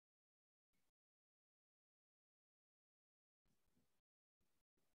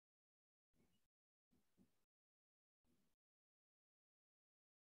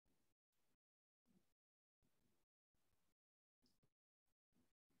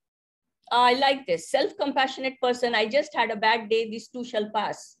 I like this. Self-compassionate person. I just had a bad day. These too shall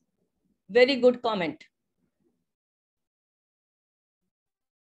pass. Very good comment.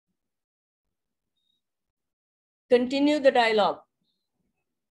 Continue the dialogue.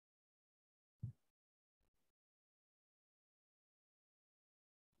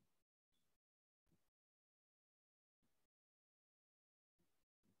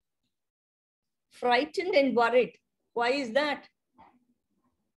 frightened and worried. Why is that?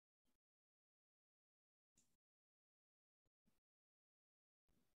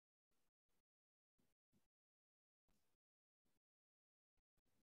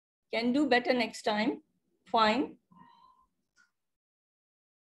 Can do better next time. Fine.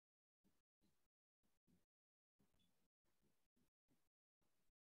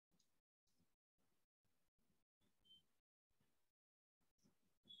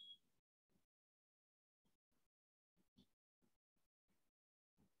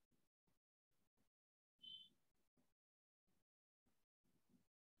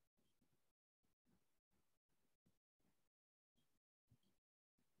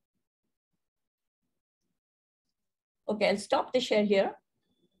 Okay, I'll stop the share here.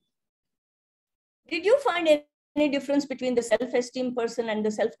 Did you find any difference between the self-esteem person and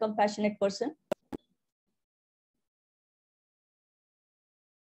the self-compassionate person?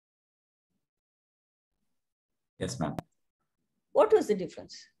 Yes, ma'am. What was the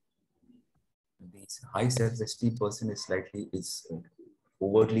difference? This high self-esteem person is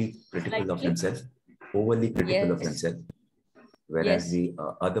overtly critical of himself, of himself, whereas the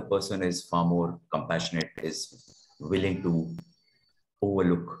other person is far more compassionate, is willing to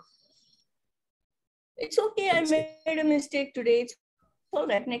overlook. It's okay, I made a mistake today. It's all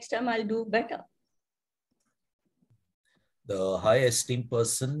right, next time I'll do better. The high esteem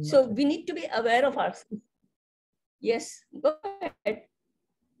person. So we need to be aware of ourselves. Yes, go ahead.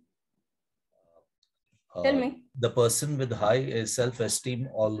 Tell me. The person with high self-esteem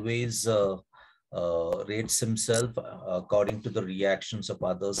always rates himself according to the reactions of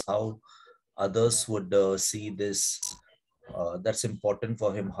others, how others would see this. That's important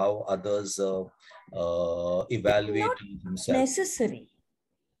for him, how others evaluate himself. Necessary.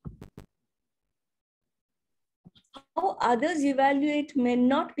 How others evaluate may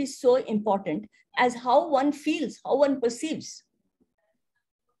not be so important as how one feels, how one perceives.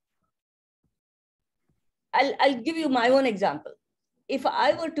 I'll give you my own example. If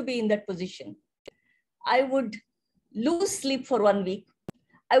I were to be in that position, I would lose sleep for 1 week.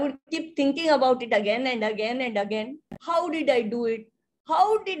 I would keep thinking about it again and again and again. How did I do it?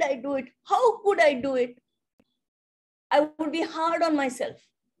 How did I do it? How could I do it? I would be hard on myself.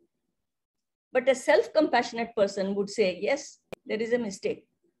 But a self-compassionate person would say, yes, there is a mistake.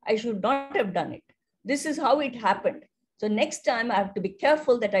 I should not have done it. This is how it happened. So next time I have to be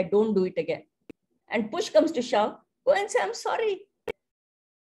careful that I don't do it again. And push comes to shove, go and say, I'm sorry.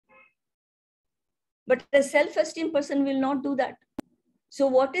 But a self-esteem person will not do that. So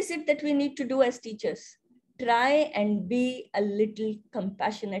what is it that we need to do as teachers? Try and be a little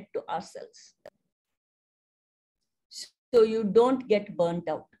compassionate to ourselves, so you don't get burnt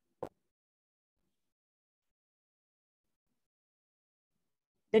out.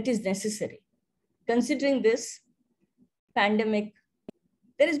 That is necessary. Considering this pandemic,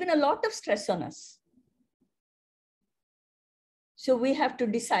 there has been a lot of stress on us. So we have to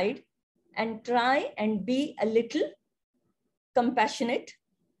decide and try and be a little compassionate,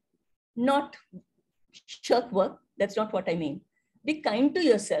 not shirk work. That's not what I mean. Be kind to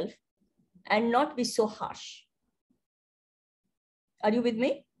yourself and not be so harsh. Are you with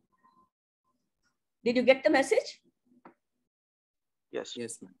me? Did you get the message? Yes.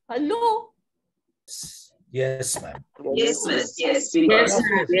 Yes, ma'am. Hello? Yes, ma'am. Yes, ma'am. Yes, yes,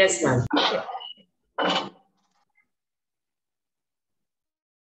 ma'am. Yes, ma'am.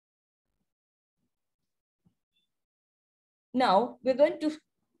 Now we're going to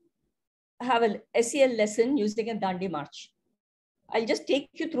have an SEL lesson using a Dandi march. I'll just take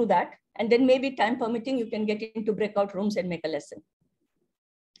you through that, and then maybe time permitting, you can get into breakout rooms and make a lesson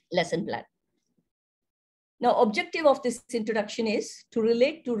plan. Now, objective of this introduction is to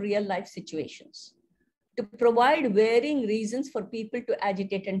relate to real life situations, to provide varying reasons for people to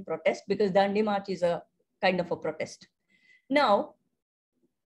agitate and protest, because Dandi march is a kind of a protest. Now,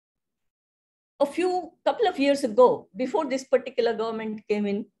 couple of years ago, before this particular government came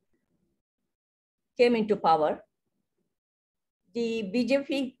into power, the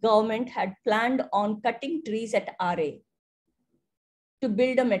BJP government had planned on cutting trees at RA to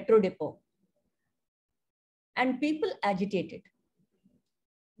build a metro depot. And people agitated.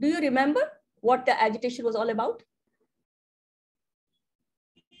 Do you remember what the agitation was all about?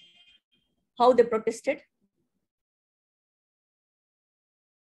 How they protested?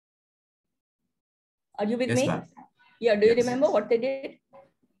 Are you with me? Yeah, do you remember what they did?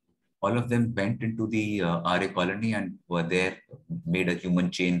 All of them went into the RA colony and were there, made a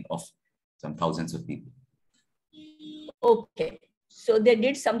human chain of some thousands of people. Okay, so they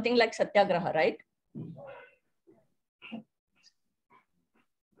did something like Satyagraha, right?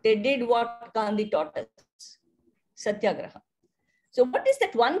 They did what Gandhi taught us, satyagraha. So what is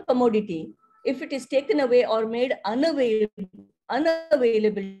that one commodity, if it is taken away or made unavailable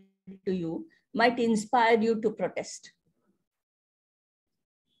to you, might inspire you to protest?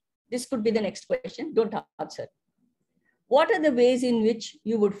 This could be the next question. Don't answer. What are the ways in which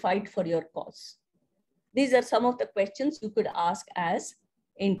you would fight for your cause? These are some of the questions you could ask as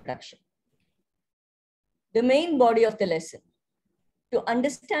introduction. The main body of the lesson. To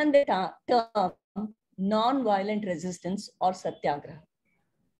understand the term non-violent resistance or satyagraha.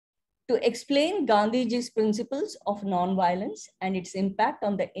 To explain Gandhiji's principles of non-violence and its impact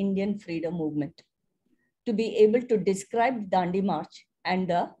on the Indian freedom movement. To be able to describe Dandi March and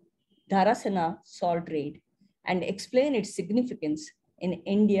the Dharasana salt raid and explain its significance in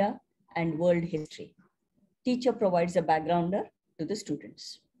India and world history. Teacher provides a backgrounder to the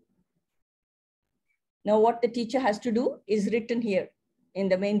students. Now what the teacher has to do is written here in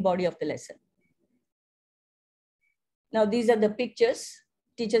the main body of the lesson. Now these are the pictures.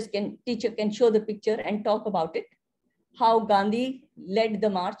 Teacher can show the picture and talk about it. How Gandhi led the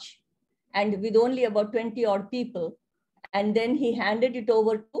march and with only about 20 odd people, and then he handed it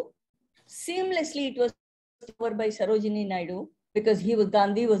over to, seamlessly it was over by Sarojini Naidu because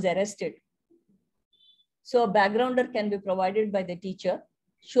Gandhi was arrested. So a backgrounder can be provided by the teacher,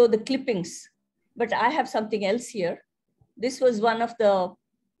 show the clippings, but I have something else here. This was one of the,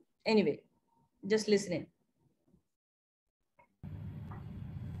 anyway, just listen in.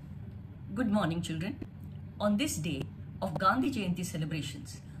 Good morning, children. On this day of Gandhi Jayanti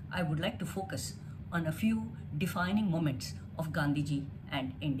celebrations, I would like to focus on a few defining moments of Gandhiji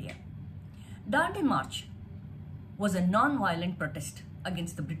and India. Dandi March was a non-violent protest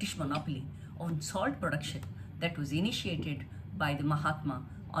against the British monopoly on salt production that was initiated by the Mahatma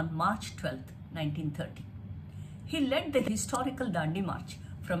on March 12, 1930. He led the historical Dandi March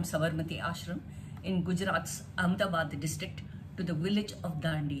from Sabarmati Ashram in Gujarat's Ahmedabad district to the village of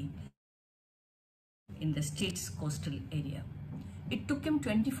Dandi in the state's coastal area. It took him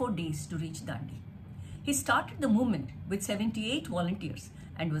 24 days to reach Dandi. He started the movement with 78 volunteers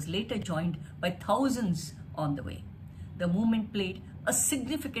and was later joined by thousands on the way. The movement played a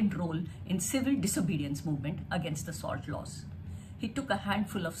significant role in civil disobedience movement against the salt laws. He took a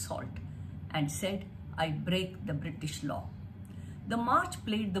handful of salt and said, "I break the British law." The march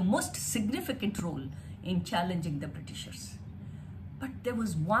played the most significant role in challenging the Britishers. But there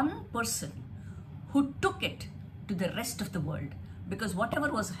was one person who took it to the rest of the world, because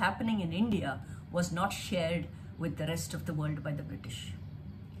whatever was happening in India was not shared with the rest of the world by the British.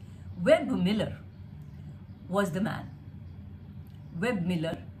 Webb Miller was the man. Webb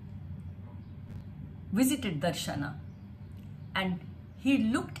Miller visited Darshana and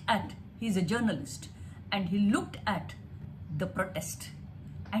he's a journalist, and he looked at the protest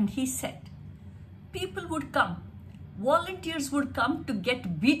and he said, people would come, volunteers would come to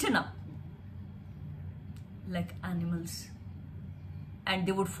get beaten up like animals, and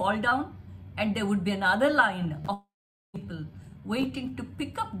they would fall down and there would be another line of people waiting to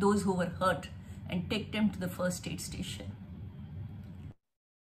pick up those who were hurt and take them to the first aid station.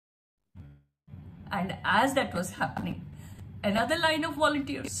 And as that was happening, another line of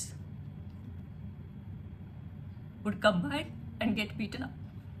volunteers would come by and get beaten up.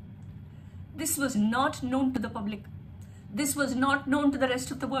 This was not known to the public. This was not known to the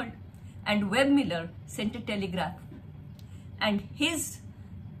rest of the world. And Webb Miller sent a telegraph, and his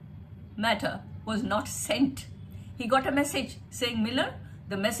matter was not sent. He got a message saying, "Miller,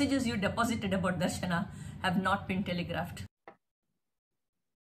 the messages you deposited about Darshana have not been telegraphed."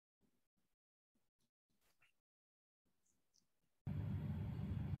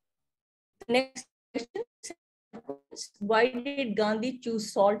 The next question is, why did Gandhi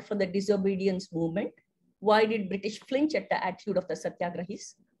choose salt for the disobedience movement? Why did British flinch at the attitude of the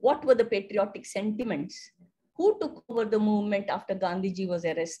Satyagrahis? What were the patriotic sentiments? Who took over the movement after Gandhiji was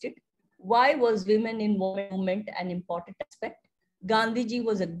arrested? Why was women involvement movement an important aspect? Gandhiji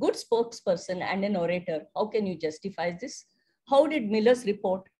was a good spokesperson and an orator. How can you justify this? How did Miller's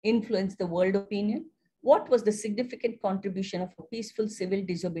report influence the world opinion? What was the significant contribution of a peaceful civil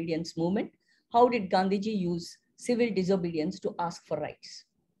disobedience movement? How did Gandhiji use civil disobedience to ask for rights?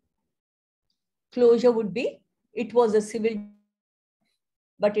 Closure would be, it was a civil,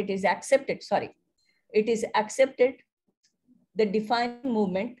 but it is accepted, the defining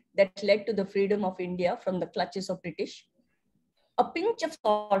movement that led to the freedom of India from the clutches of British. A pinch of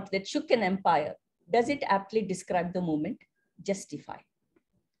salt that shook an empire. Does it aptly describe the movement? Justify.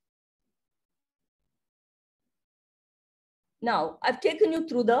 Now, I've taken you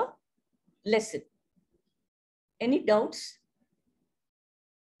through the lesson. Any doubts?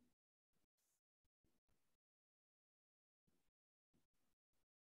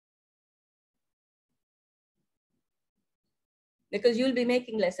 because you'll be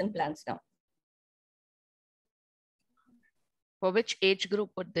making lesson plans now. For which age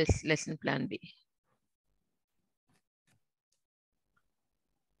group would this lesson plan be?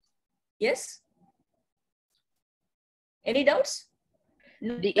 Yes? Any doubts?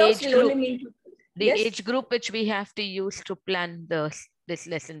 The Doubts age will only group, mean to, the yes? age group which we have to use to plan this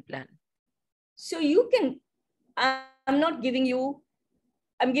lesson plan. So you can, I'm not giving you,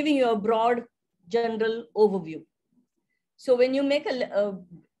 I'm giving you a broad general overview. So when you make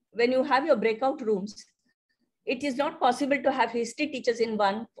when you have your breakout rooms, it is not possible to have history teachers in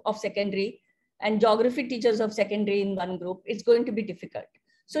one of secondary and geography teachers of secondary in one group. It's going to be difficult.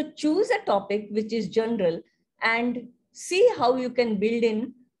 So choose a topic which is general and see how you can build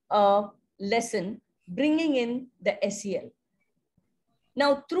in a lesson, bringing in the SEL.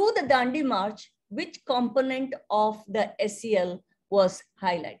 Now, through the Dandi March, which component of the SEL was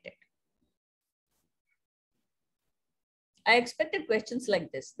highlighted? I expected questions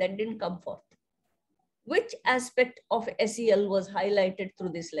like this that didn't come forth. Which aspect of SEL was highlighted through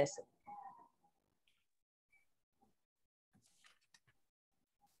this lesson?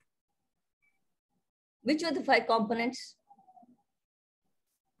 Which were the 5 components?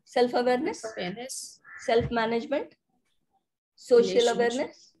 Self-awareness, self-management, social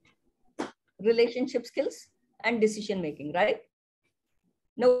awareness, relationship skills, and decision-making, right?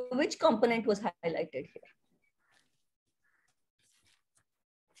 Now, which component was highlighted here?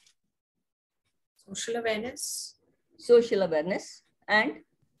 Social awareness. Social awareness and?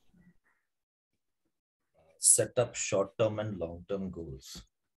 Set up short-term and long-term goals.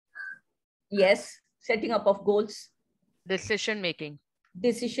 Yes, setting up of goals. Decision-making.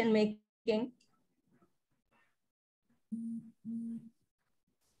 Decision-making.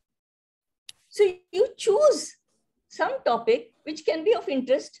 So you choose some topic which can be of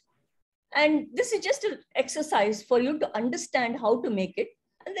interest, and this is just an exercise for you to understand how to make it,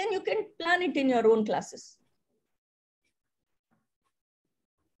 and then you can plan it in your own classes.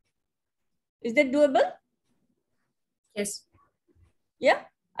 Is that doable? Yes. Yeah,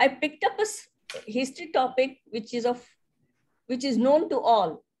 I picked up a history topic which is known to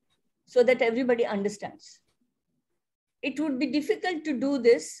all, so that everybody understands. It would be difficult to do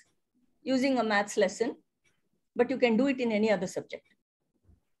this using a maths lesson, but you can do it in any other subject.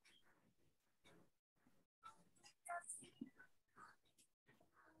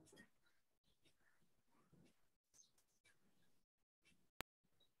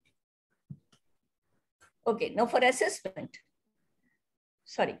 Okay, now for assessment.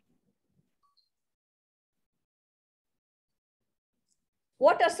 Sorry.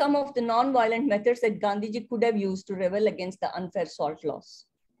 What are some of the non-violent methods that Gandhiji could have used to rebel against the unfair salt laws?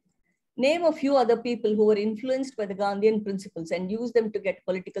 Name a few other people who were influenced by the Gandhian principles and used them to get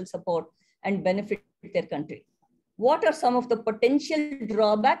political support and benefit their country. What are some of the potential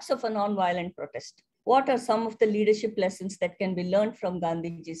drawbacks of a non-violent protest? What are some of the leadership lessons that can be learned from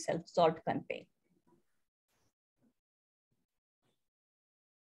Gandhiji's self-salt campaign?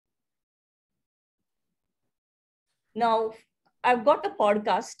 Now, I've got a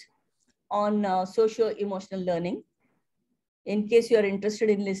podcast on socio-emotional learning. In case you are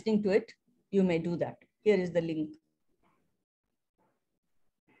interested in listening to it, you may do that. Here is the link.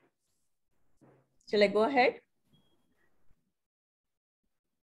 Shall I go ahead?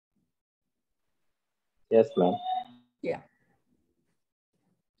 Yes, ma'am. Yeah.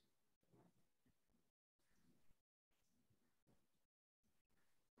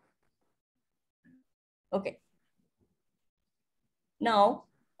 Okay. Now,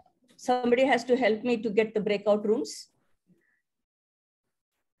 somebody has to help me to get the breakout rooms.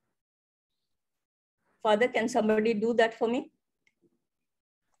 Father, can somebody do that for me?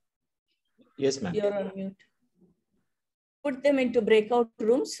 Yes, ma'am. You're on mute. Put them into breakout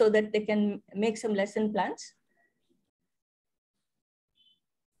rooms so that they can make some lesson plans.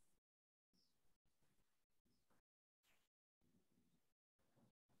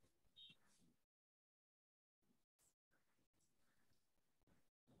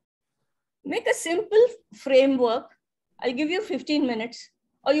 Make a simple framework. I'll give you 15 minutes.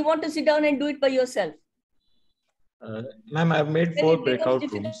 Or you want to sit down and do it by yourself? Ma'am, I've made 4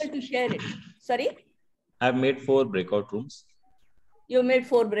 breakout rooms. To share it. Sorry? I've made 4 breakout rooms. You made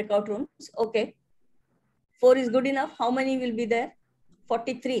 4 breakout rooms. Okay. 4 is good enough. How many will be there?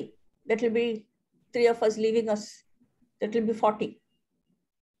 43. That will be 3 of us leaving us. That will be 40.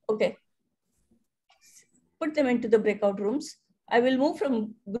 Okay. Put them into the breakout rooms. I will move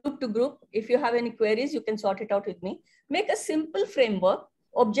from group to group. If you have any queries, you can sort it out with me. Make a simple framework,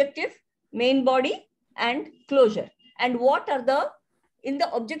 objective, main body, and closure. And what are in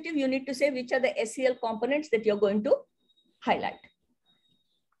the objective, you need to say which are the SEL components that you're going to highlight.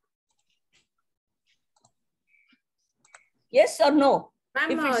 Yes or no?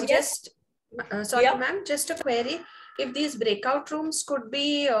 Ma'am, sorry, ma'am, just a query. If these breakout rooms could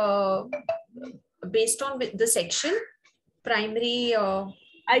be based on the section, primary.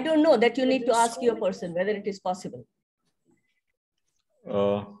 I don't know, that you need to ask your person whether it is possible.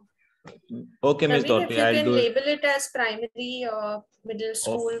 Okay, Ms. If Dorothy, you I'll can do it. label it as primary, middle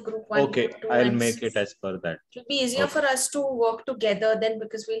school, group 1, Okay, group 2. I'll make it as per that. It will be easier for us to work together then,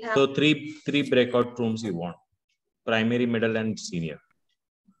 because we'll have. So three breakout rooms you want: primary, middle, and senior.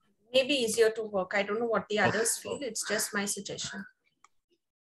 Maybe easier to work. I don't know what the others feel. It's just my suggestion.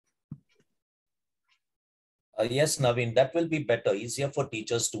 Yes, Naveen, that will be better, easier for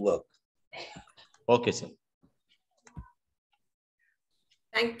teachers to work. Okay, sir.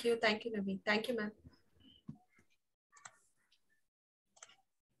 Thank you, Naveen. Thank you, ma'am.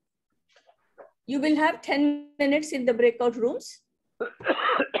 You will have 10 minutes in the breakout rooms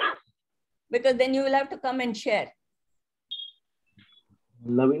because then you will have to come and share.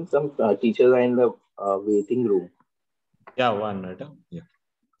 Naveen, some teachers are in the waiting room. Yeah, 1 minute. Yeah.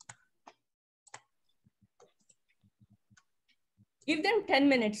 Give them 10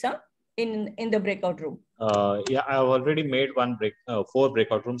 minutes in the breakout room. Yeah, I have already made 4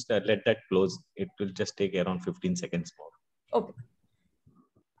 breakout rooms. Let that close. It will just take around 15 seconds more. Okay.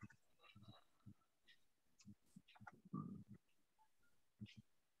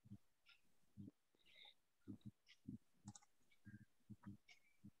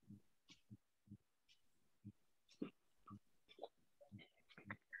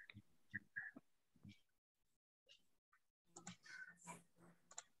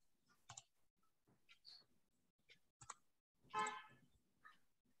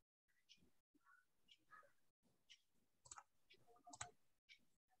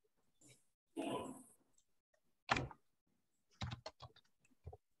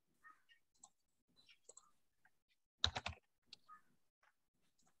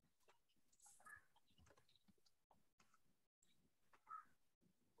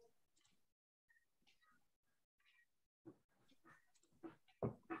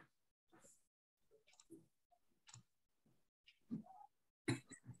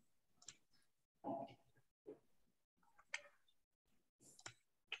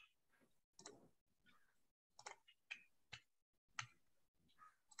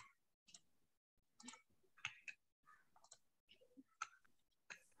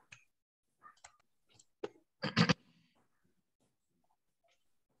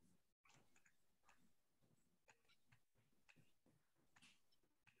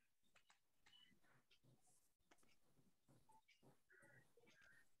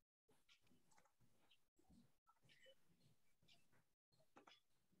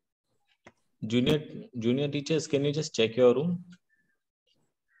 Junior teachers, can you just check your room?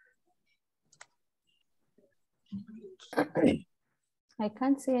 I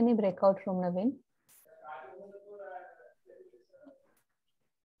can't see any breakout room, Naveen.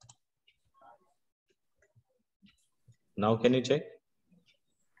 Now can you check?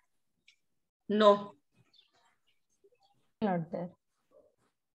 No. Not there.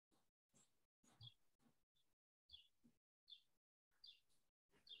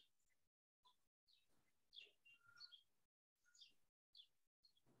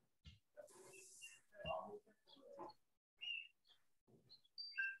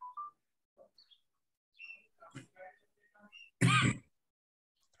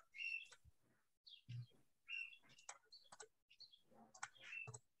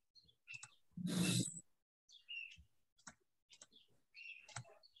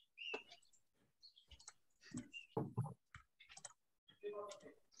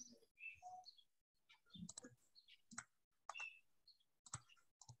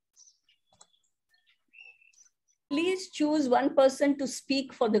 Please choose one person to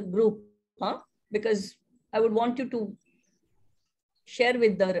speak for the group, because I would want you to share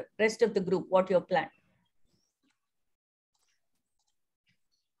with the rest of the group what you have planned.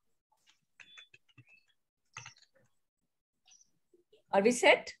 Are we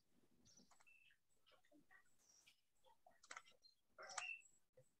set?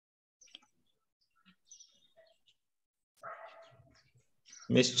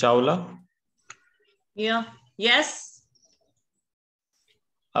 Miss Chawla, Yeah. Yes.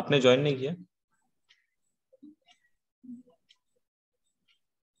 आपने join नहीं किया?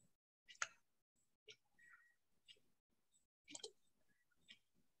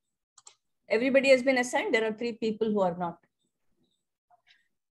 Everybody has been assigned. There are 3 people who are not.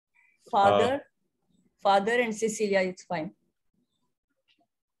 Father and Cecilia, it's fine.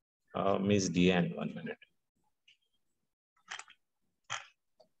 Miss Deanne, 1 minute.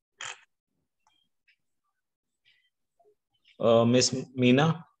 Miss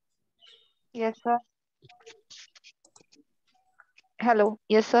Meena? Yes, sir. Hello.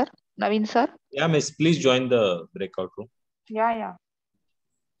 Yes, sir. Naveen, sir. Yeah, miss, please join the breakout room. Yeah, yeah.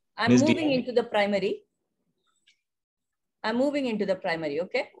 I'm Miss moving Deanne? into the primary. I'm moving into the primary,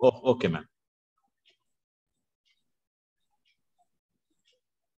 okay? Oh, okay, ma'am.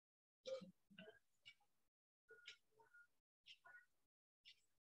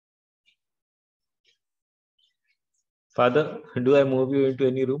 Father, do I move you into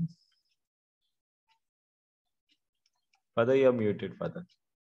any room? Father, you're muted, Father.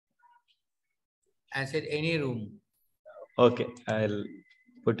 I said any room. Okay, I'll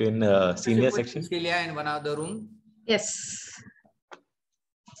put you in senior Put section. Cecilia in one of the room. Yes.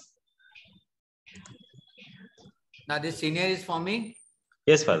 Now this senior is for me.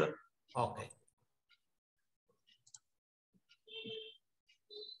 Yes, Father. Okay.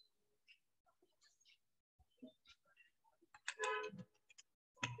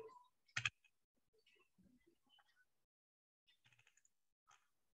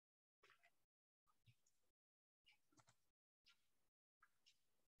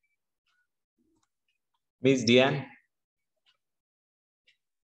 Miss Deanne?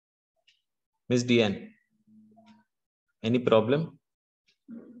 Miss Deanne? Any problem?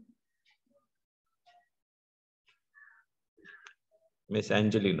 Miss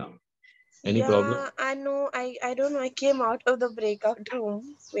Angelina? Any problem? I know. I don't know. I came out of the breakout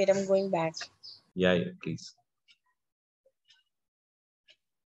room. Wait, I'm going back. Yeah, please.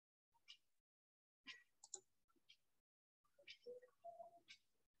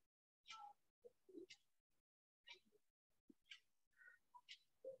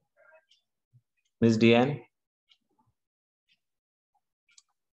 Miss Deanne?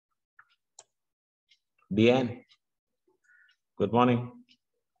 Deanne? Good morning.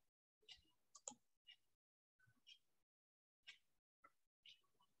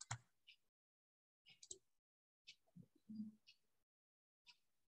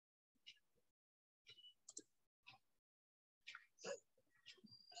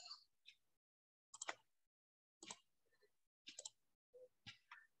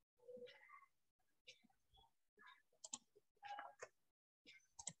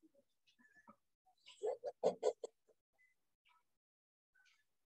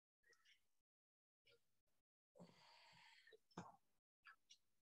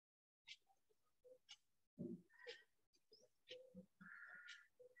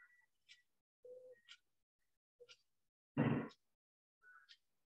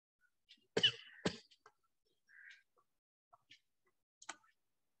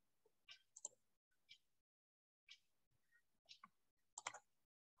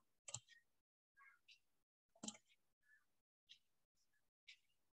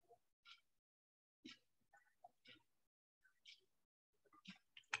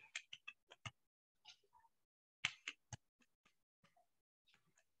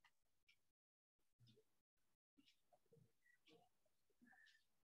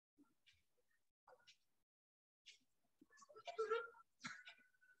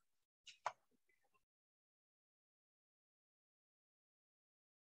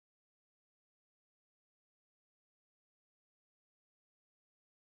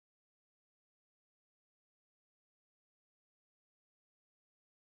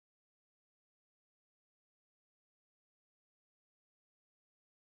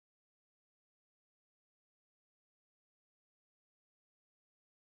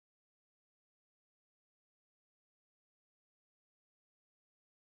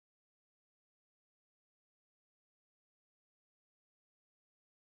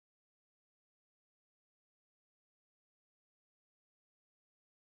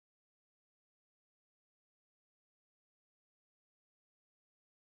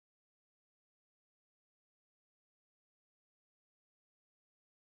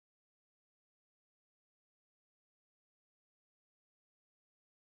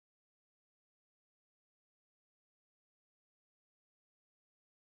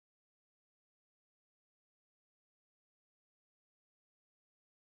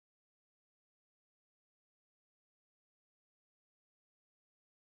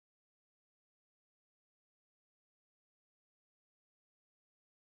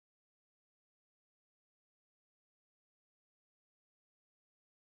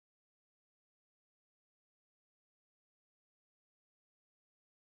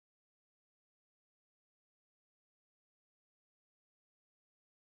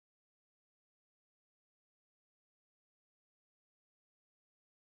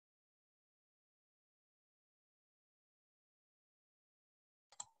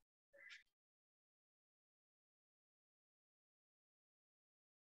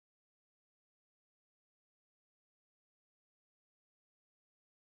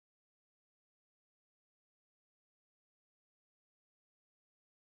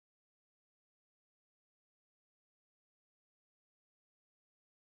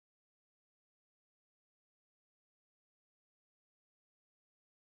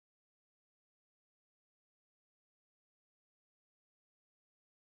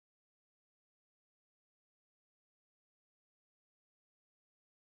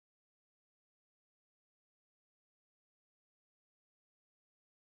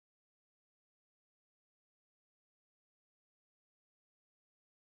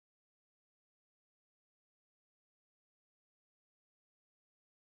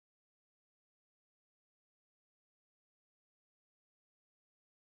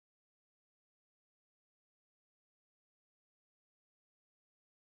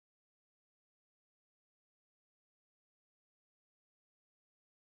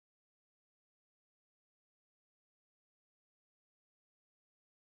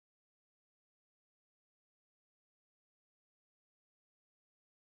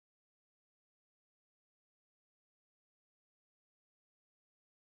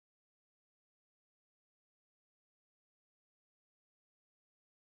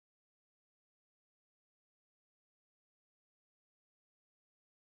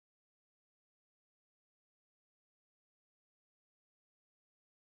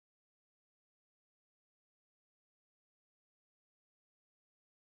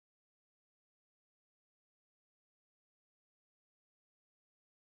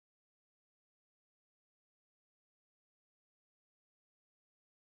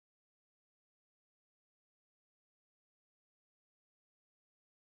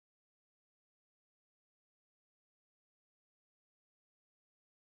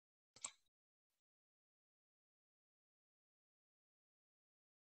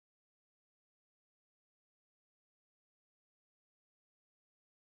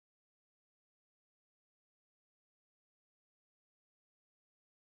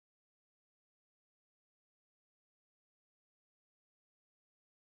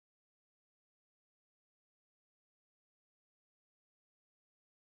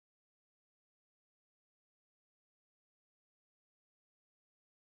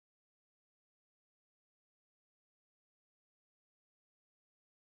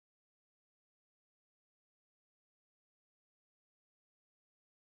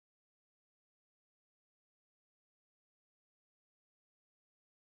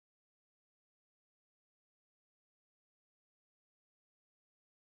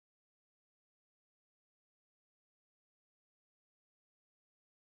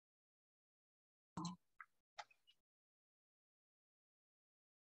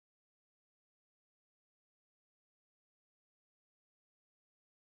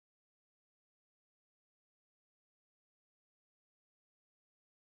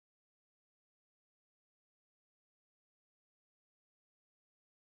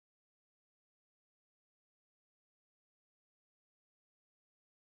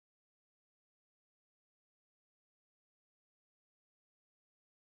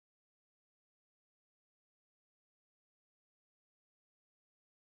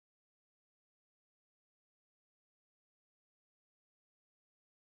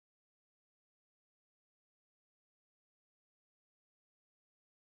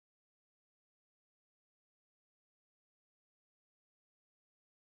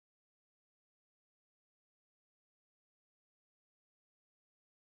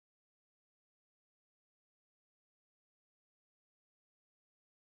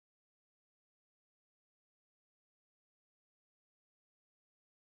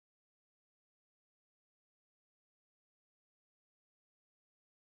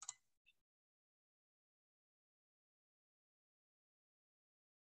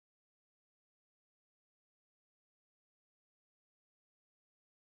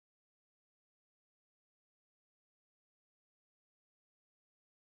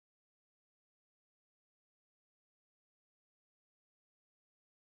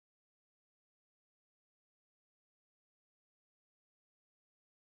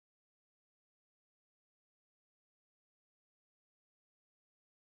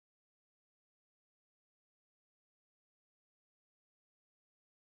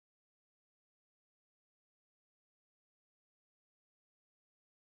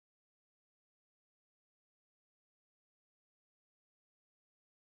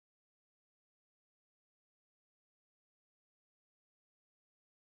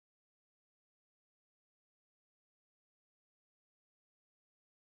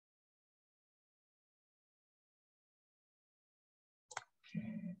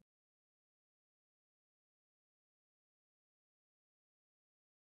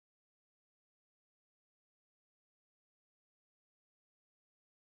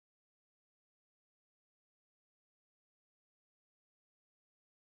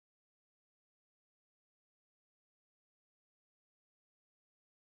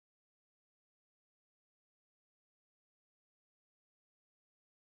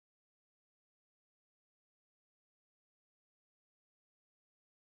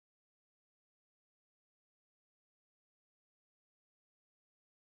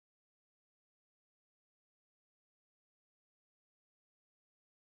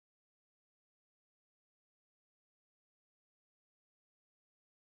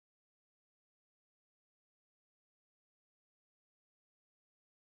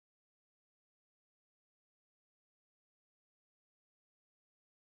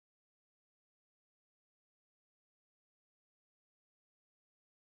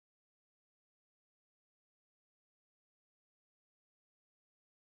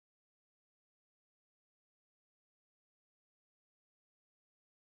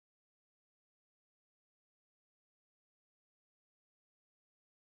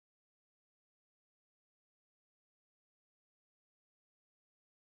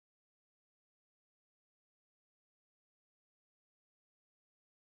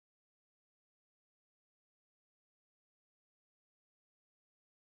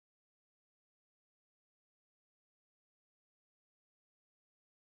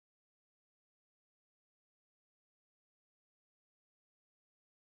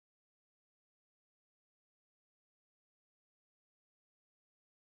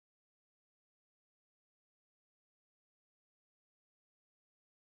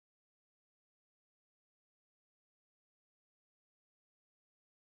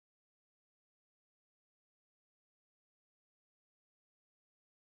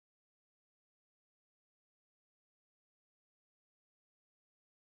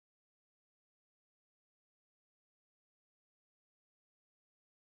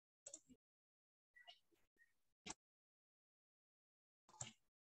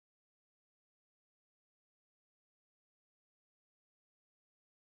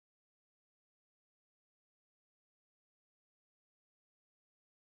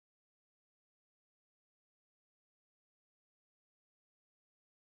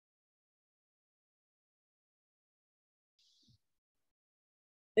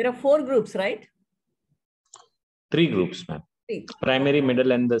 There are 4 groups, right? 3 groups, ma'am. 3. Primary,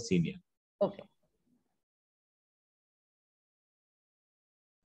 middle, and the senior. Okay.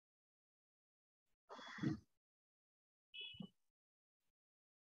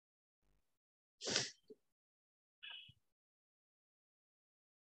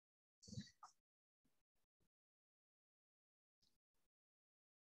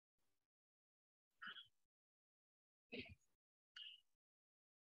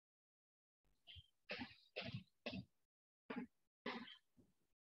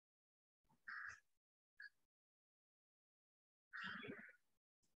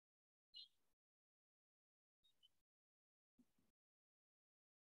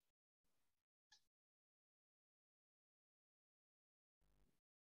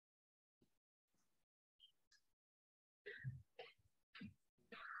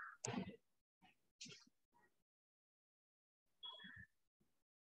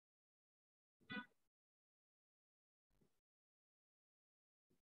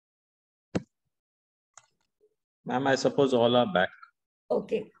 Ma'am, I suppose all are back.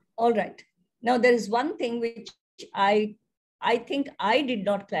 Okay, all right. Now there is one thing which I think I did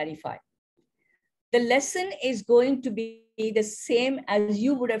not clarify. The lesson is going to be the same as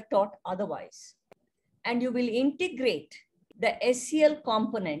you would have taught otherwise. And you will integrate the SEL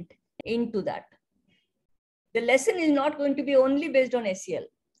component into that. The lesson is not going to be only based on SEL.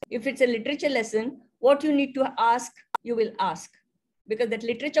 If it's a literature lesson, what you need to ask, you will ask, because that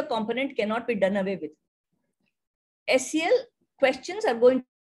literature component cannot be done away with. SEL questions are going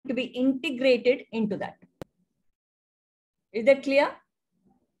to be integrated into that. Is that clear?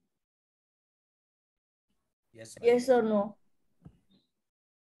 Yes. Yes or no?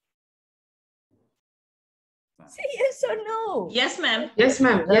 Say yes or no. Yes, ma'am. Yes,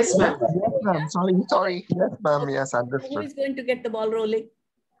 ma'am. Yes, ma'am. Yes, ma'am. Sorry. Yes, ma'am. Yes, Who understood. is going to get the ball rolling?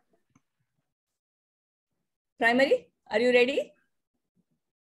 Primary, are you ready?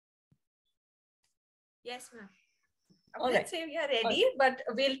 Yes, ma'am. All Let's right. say we are ready, but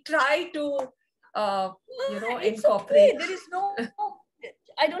we'll try to, It's incorporate. okay. There is no,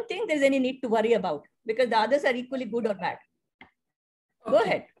 I don't think there's any need to worry about, because the others are equally good or bad. Go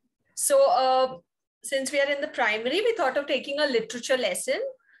ahead. So since we are in the primary, we thought of taking a literature lesson,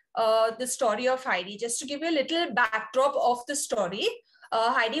 the story of Heidi. Just to give you a little backdrop of the story,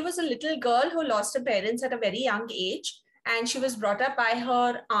 Heidi was a little girl who lost her parents at a very young age, and she was brought up by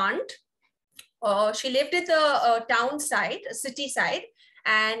her aunt. She lived in the town side, city side,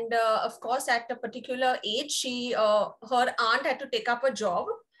 and of course, at a particular age, her aunt had to take up a job.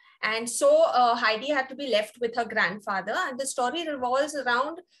 And so Heidi had to be left with her grandfather. And the story revolves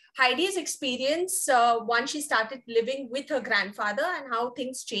around Heidi's experience once she started living with her grandfather and how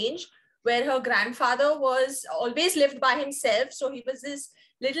things changed, where her grandfather was always lived by himself. So he was this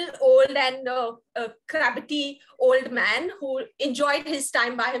little old and crabbity old man who enjoyed his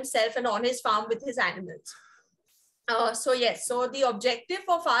time by himself and on his farm with his animals. So the objective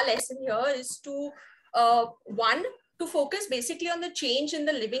of our lesson here is to, one, to focus basically on the change in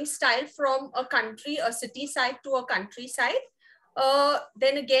the living style from a city side to a countryside.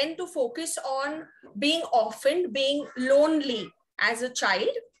 Then again, to focus on being orphaned, being lonely as a child.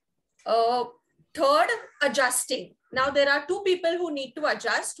 Third, adjusting. Now, there are 2 people who need to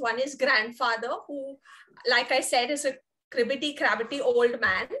adjust. One is grandfather, who, like I said, is a crabbity old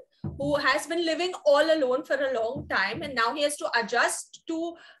man who has been living all alone for a long time. And now he has to adjust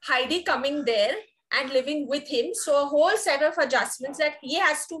to Heidi coming there and living with him. So a whole set of adjustments that he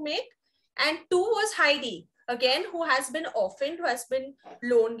has to make. And 2 was Heidi, again, who has been orphaned, who has been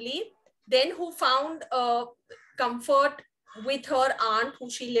lonely, then who found comfort with her aunt who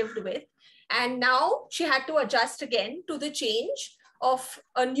she lived with. And now she had to adjust again to the change of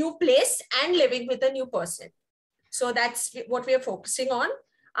a new place and living with a new person. So that's what we are focusing on.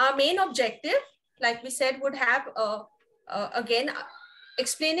 Our main objective, like we said, would have, again,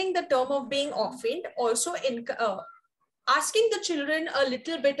 explaining the term of being orphaned, also in asking the children a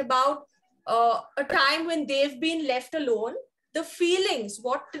little bit about a time when they've been left alone, the feelings,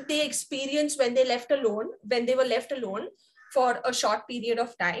 what did they experience when they were left alone for a short period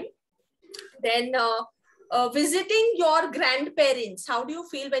of time. Then visiting your grandparents, how do you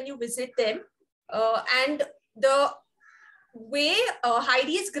feel when you visit them? And the way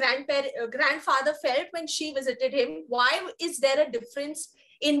Heidi's grandfather felt when she visited him. Why is there a difference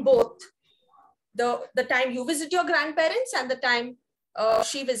in both the time you visit your grandparents and the time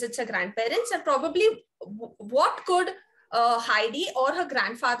she visits her grandparents? And probably what could Heidi or her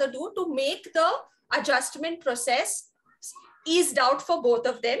grandfather do to make the adjustment process eased out for both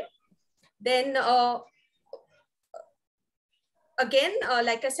of them? Then again,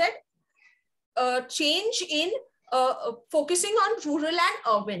 like I said, change in focusing on rural and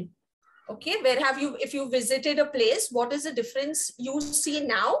urban. Okay, where have you, if you visited a place, what is the difference you see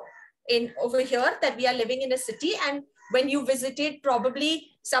now in over here that we are living in a city, and when you visited,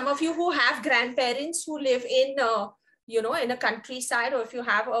 probably some of you who have grandparents who live in, you know, in a countryside, or if you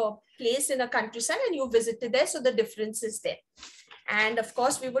have a place in a countryside and you visited there, so the difference is there. And of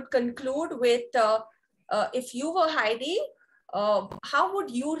course, we would conclude with, if you were Heidi, how would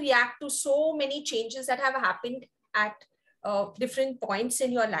you react to so many changes that have happened at different points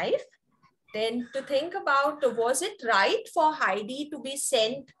in your life? Then to think about, was it right for Heidi to be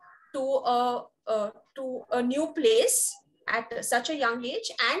sent to a new place at such a young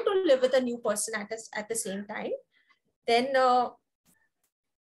age and to live with a new person at the same time? Then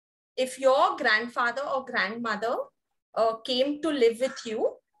if your grandfather or grandmother came to live with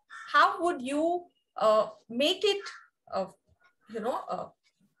you, how would you make it, you know,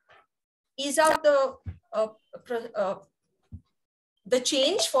 ease out the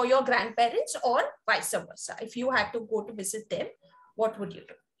change for your grandparents, or vice versa? If you had to go to visit them, what would you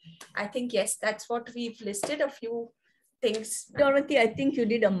do? I think, yes, that's what we've listed, a few things. Dorothy, I think you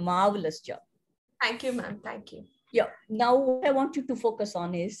did a marvelous job. Thank you, ma'am. Thank you. Yeah. Now, what I want you to focus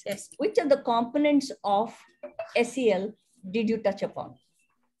on is, yes, which of the components of SEL did you touch upon?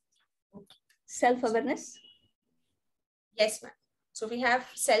 Self-awareness? Yes, ma'am. So we have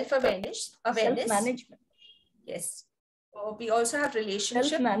self-awareness, self-management. Yes. We also have relationships.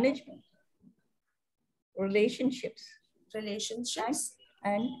 Self-management. Relationships.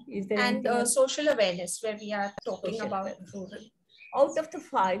 And is there anything else? social awareness, where we are talking Social about awareness. rural. Out of the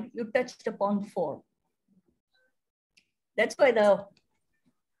 5, you touched upon 4. That's why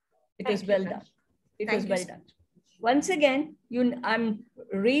it was well done. It was well done. Once again, I'm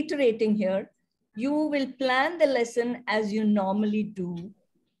reiterating here, you will plan the lesson as you normally do,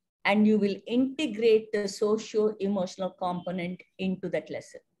 and you will integrate the socio-emotional component into that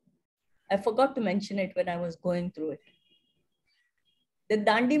lesson. I forgot to mention it when I was going through it. The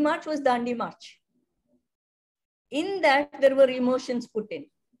Dandi March was Dandi March. In that, there were emotions put in.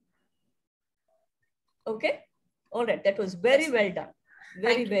 Okay? All right, that was very well done.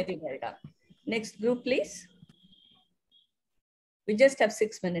 Very well done. Next group, please. We just have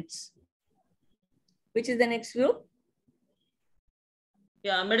 6 minutes. Which is the next group?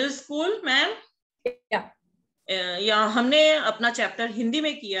 या middle school ma'am, या हमने अपना chapter Hindi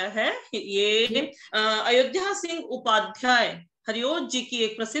में किया है। ये अयोध्या सिंह उपाध्याय हरिओज जी की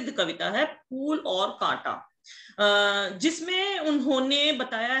एक प्रसिद्ध कविता है, फूल और कांटा, जिसमें उन्होंने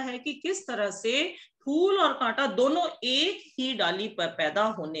बताया है कि किस तरह से फूल और कांटा दोनों एक ही डाली पर पैदा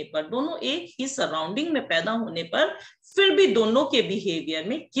होने पर, दोनों एक ही सराउंडिंग में पैदा होने पर, फिर भी दोनों के बिहेवियर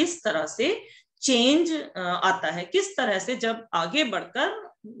में किस तरह से चेंज आता है, किस तरह से जब आगे बढ़कर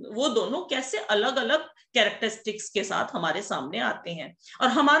वो दोनों कैसे अलग अलग कैरेक्टरिस्टिक्स के साथ हमारे सामने आते हैं। और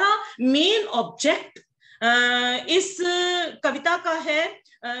हमारा मेन ऑब्जेक्ट इस कविता का है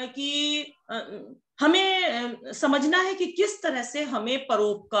कि हमें समझना है कि किस तरह से हमें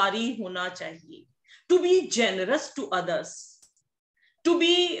परोपकारी होना चाहिए, to be generous to others, to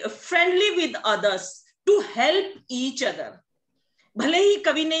be friendly with others, to help each other. भले ही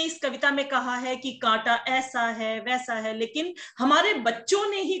कवि ने इस कविता में कहा है कि कांटा ऐसा है वैसा है, लेकिन हमारे बच्चों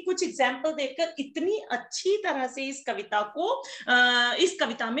ने ही कुछ एग्जाम्पल देकर इतनी अच्छी तरह से इस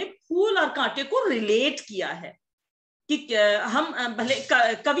कविता में फूल और कांटे को रिलेट किया है कि हम भले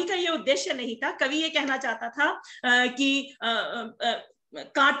कवि का ये उद्देश्य नहीं था, कवि ये कहना चाहता था कि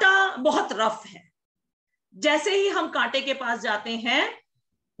कांटा बहुत रफ है, जैसे ही हम कांटे के पास जाते हैं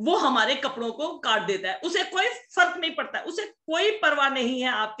वो हमारे कपड़ों को काट देता है, उसे कोई फर्क नहीं पड़ता है, उसे कोई परवाह नहीं है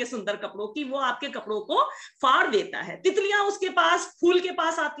आपके सुंदर कपड़ों की, वो आपके कपड़ों को फाड़ देता है। तितलियां उसके पास, फूल के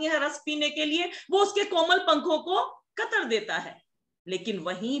पास आती हैं रस पीने के लिए, वो उसके कोमल पंखों को कतर देता है, लेकिन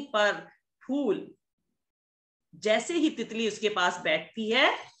वहीं पर फूल, जैसे ही तितली उसके पास बैठती है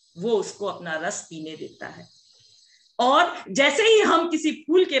वो उसको अपना रस पीने देता है। और जैसे ही हम किसी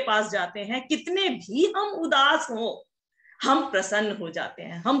फूल के पास जाते हैं, कितने भी हम उदास हो, हम प्रसन्न हो जाते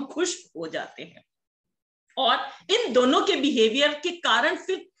हैं, हम खुश हो जाते हैं। और इन दोनों के बिहेवियर के कारण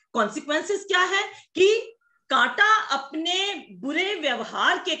फिर कॉन्सिक्वेंसेस क्या है कि कांटा अपने बुरे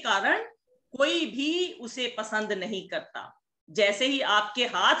व्यवहार के कारण कोई भी उसे पसंद नहीं करता। जैसे ही आपके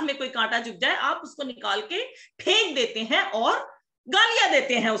हाथ में कोई कांटा चुभ जाए, आप उसको निकाल के फेंक देते हैं और गालियां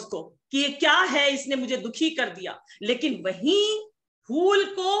देते हैं उसको कि ये क्या है, इसने मुझे दुखी कर दिया। लेकिन वहीं फूल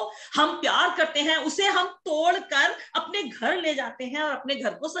को हम प्यार करते हैं, उसे हम तोड़कर अपने घर ले जाते हैं और अपने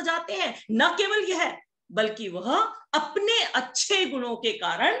घर को सजाते हैं। न केवल यह, बल्कि वह अपने अच्छे गुणों के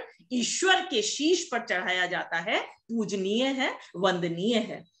कारण ईश्वर के शीश पर चढ़ाया जाता है, पूजनीय है, वंदनीय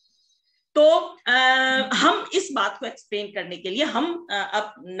है। तो हम इस बात को एक्सप्लेन करने के लिए हम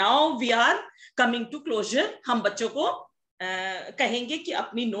अब now we are coming to closure. हम बच्चों को कहेंगे कि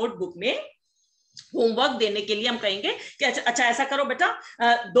अपनी नोटबुक में होमवर्क देने के लिए हम कहेंगे कि अच्छा ऐसा करो बेटा,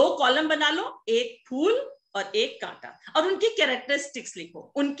 2 कॉलम बना लो, एक फूल और एक कांटा, और उनकी कैरेक्टरिस्टिक्स लिखो,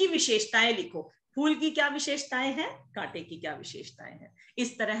 उनकी विशेषताएं लिखो। फूल की क्या विशेषताएं हैं, कांटे की क्या विशेषताएं हैं।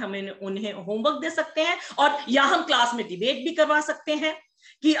 इस तरह हम उन्हें होमवर्क दे सकते हैं, और या हम क्लास में डिबेट भी करवा सकते हैं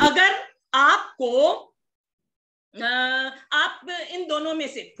कि अगर आपको आप इन दोनों में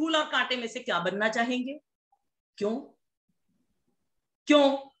से, फूल और कांटे में से क्या बनना चाहेंगे, क्यों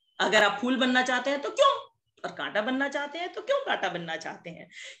क्यों? अगर आप फूल बनना चाहते हैं तो क्यों, और कांटा बनना चाहते हैं तो क्यों कांटा बनना चाहते हैं?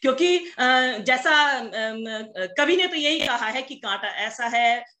 क्योंकि जैसा कवि ने तो यही कहा है कि कांटा ऐसा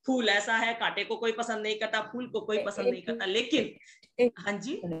है, फूल ऐसा है, कांटे को कोई पसंद नहीं करता, फूल को कोई पसंद नहीं करता। लेकिन हाँ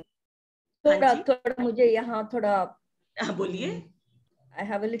जी, थोड़ा मुझे यहाँ थोड़ा बोलिए। I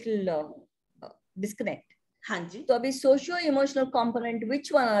have a little disconnect. हाँ जी। तो अभी socio emotional component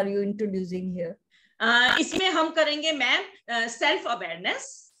which one are you introducing here? इसमें हम करेंगे मैम सेल्फ अवेयरनेस।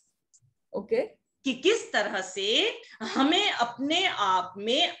 ओके। कि किस तरह से हमें अपने आप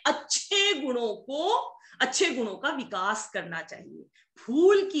में अच्छे गुणों का विकास करना चाहिए,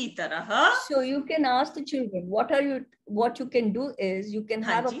 फूल की तरह। So you can ask the children, what you can do is you can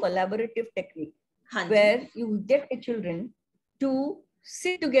have a collaborative technique where you get the children to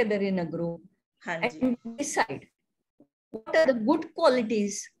sit together in a group and decide what are the good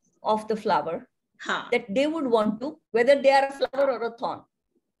qualities of the flower that they would want to, whether they are a flower or a thorn.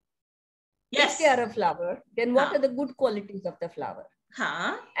 Yes. If they are a flower, then what are the good qualities of the flower?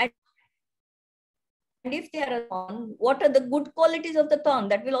 And if they are a thorn, what are the good qualities of the thorn?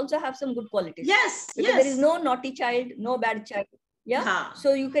 That will also have some good qualities. Yes. Because there is no naughty child, no bad child. Yeah.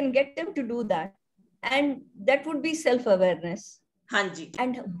 So you can get them to do that. And that would be self-awareness.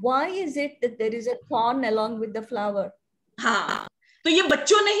 And why is it that there is a thorn along with the flower? हाँ, तो ये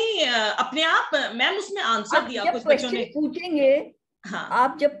बच्चों ने ही अपने आप, ma'am उसमें answer दिया, कुछ बच्चों ने पूछेंगे। हाँ,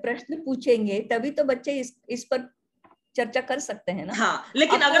 आप जब प्रश्न पूछेंगे तभी तो बच्चे इस पर चर्चा कर सकते हैं ना। हाँ,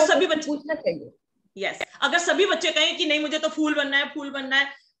 लेकिन अगर सभी बच्चे पूछना चाहिए। यस, अगर सभी बच्चे कहें कि नहीं मुझे तो फूल बनना है,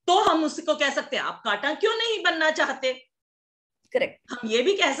 तो हम उसको कह सकते हैं आप कांटा क्यों नहीं बनना चाहते? करेक्ट। हम ये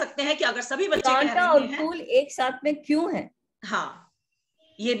भी कह सकते हैं कि अगर सभी बच्चे कह रहे हैं कांटा और फूल एक साथ में क्यों है? हाँ,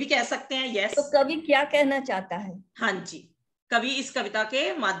 ये भी कह सकते हैं। यस। तो कवि क्या कहना चाहता है? हाँ जी, कवि इस कविता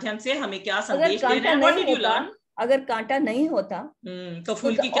के माध्यम से हमें क्या संदेश दे रहे हैं? What did you learn? अगर कांटा नहीं होता तो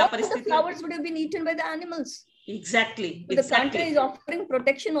फूल की क्या परिस्थिति? Flowers would have been eaten by the animals. Exactly. The कांटा is offering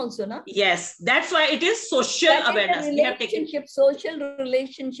protection also, na? Yes, that's why it is social awareness. We have taken social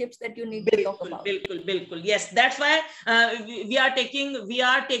relationships that you need to talk about. बिल्कुल. Yes, that's why we are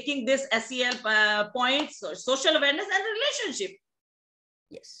taking this SEL points, social awareness and relationship.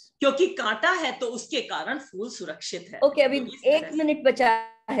 Yes. क्योंकि कांटा है तो उसके कारण फूल सुरक्षित है। Okay, अभी 1 मिनट बचा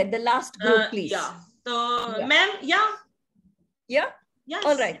है। The last group, please. तो ma'am, yeah.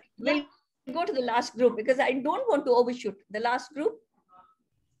 All right. We'll go to the last group because I don't want to overshoot. The last group.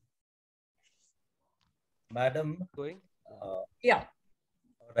 Madam. Yeah.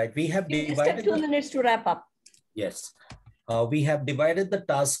 All right. We have divided. You just have 2 minutes to wrap up. Yes. We have divided the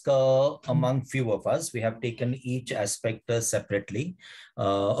task among few of us. We have taken each aspect separately.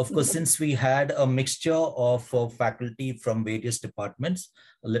 Of course, since we had a mixture of faculty from various departments,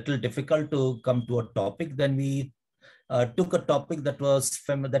 a little difficult to come to a topic, then we took a topic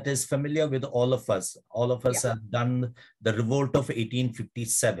that is familiar with all of us. All of us have done the revolt of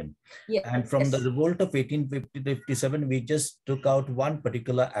 1857. Yes. And from the revolt of 1857, we just took out one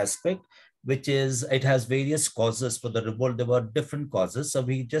particular aspect, which is, it has various causes for the revolt. There were different causes. So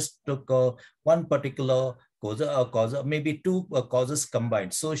we just took one particular cause, maybe two causes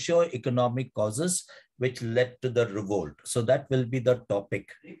combined, socio-economic causes, which led to the revolt. So that will be the topic.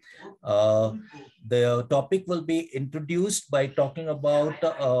 The topic will be introduced by talking about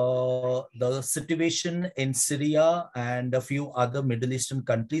the situation in Syria and a few other Middle Eastern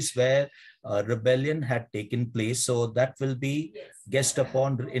countries where rebellion had taken place. So that will be guessed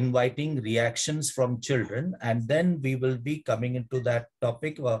upon, inviting reactions from children. And then we will be coming into that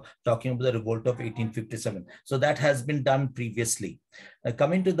topic, talking about the revolt of 1857. So that has been done previously.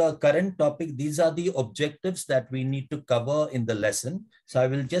 Coming to the current topic, these are the objectives that we need to cover in the lesson. So I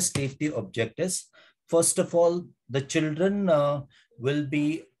will just state the objectives. First of all, the children will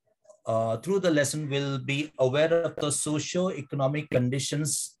be, through the lesson, will be aware of the socio-economic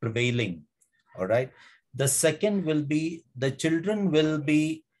conditions prevailing. All right. The second will be, the children will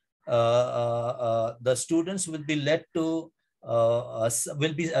be the students will be led to,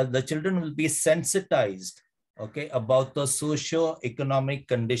 the children will be sensitized, okay, about the socio-economic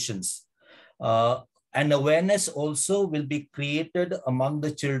conditions. And awareness also will be created among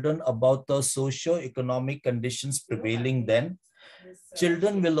the children about the socio-economic conditions prevailing then.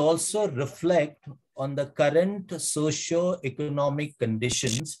 Children will also reflect on the current socio-economic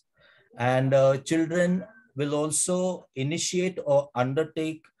conditions, and children will also initiate or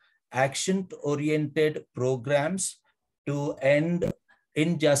undertake action-oriented programs to end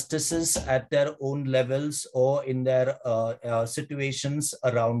injustices at their own levels or in their situations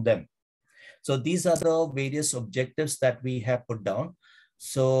around them. So these are the various objectives that we have put down.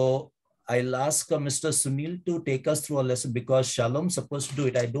 So I'll ask Mr. Sunil to take us through a lesson, because Shalom's supposed to do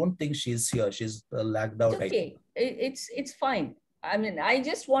it. I don't think she's here. She's lagged out. It's okay. It's fine. I mean, I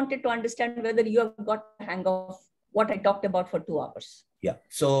just wanted to understand whether you have got the hang of what I talked about for 2 hours. Yeah.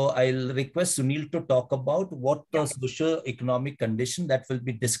 So I'll request Sunil to talk about what the socio-economic condition that will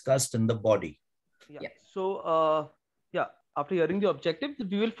be discussed in the body. Yeah. So, after hearing the objectives,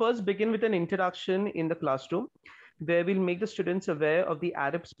 we will first begin with an introduction in the classroom, where we'll make the students aware of the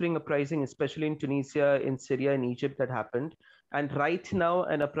Arab Spring uprising, especially in Tunisia, in Syria, and Egypt that happened. And right now,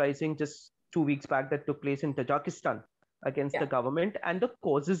 an uprising just 2 weeks back that took place in Tajikistan against the government and the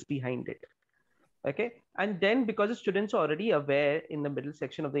causes behind it. Okay. And then, because the students are already aware in the middle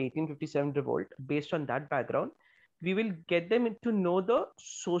section of the 1857 revolt, based on that background, we will get them to know the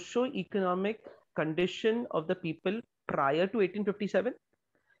socio-economic condition of the people prior to 1857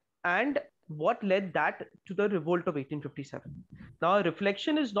 and what led that to the revolt of 1857. Now, a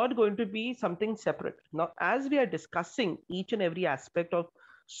reflection is not going to be something separate. Now, as we are discussing each and every aspect of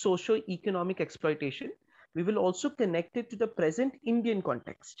socio-economic exploitation, we will also connect it to the present Indian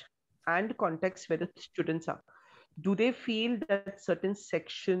context and context where the students are. Do they feel that certain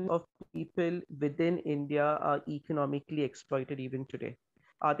sections of people within India are economically exploited even today?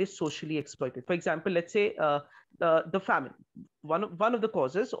 Are they socially exploited? For example, let's say the famine. One of the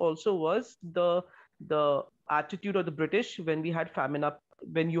causes also was the attitude of the British when we had famine up.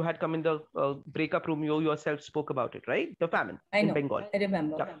 When you had come in the breakup room, you yourself spoke about it, right? The famine in Bengal. I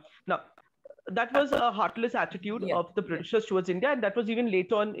remember. Yeah. Now, that was a heartless attitude of the Britishers towards India, and that was even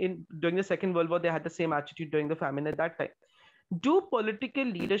later on during the Second World War. They had the same attitude during the famine at that time. Do political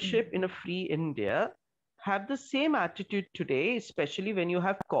leadership in a free India have the same attitude today, especially when you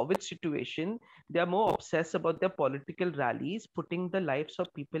have COVID situation? They are more obsessed about their political rallies, putting the lives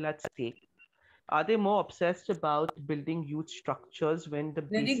of people at stake. Are they more obsessed about building huge structures when the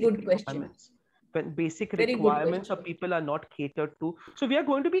basic requirements of people are not catered to? So we are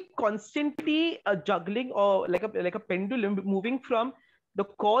going to be constantly juggling, or like a pendulum, moving from the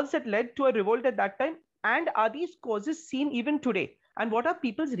cause that led to a revolt at that time, and are these causes seen even today? And what are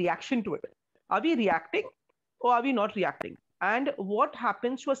people's reaction to it? Are we reacting or are we not reacting? And what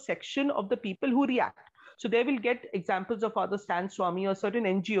happens to a section of the people who react? So they will get examples of Father Stan Swami or certain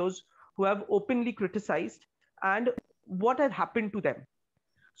NGOs who have openly criticized, and what has happened to them.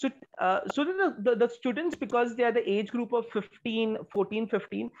 So, the students, because they are the age group of 14,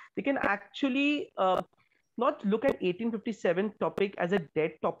 15, they can actually not look at 1857 topic as a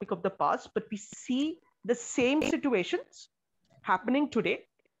dead topic of the past, but we see the same situations happening today,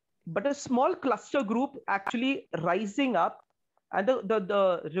 but a small cluster group actually rising up, and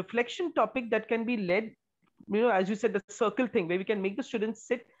the reflection topic that can be led, as you said, the circle thing, where we can make the students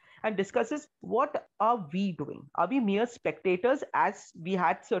sit and discuss is, what are we doing? Are we mere spectators, as we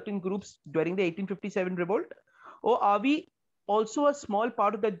had certain groups during the 1857 revolt? Or are we also a small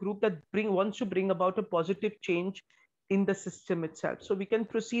part of that group that wants to bring about a positive change in the system itself? So we can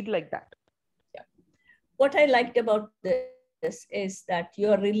proceed like that. Yeah. What I liked about this is that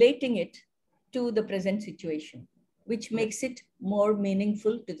you're relating it to the present situation, which makes it more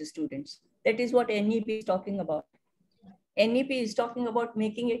meaningful to the students. That is what NEP is talking about. NEP is talking about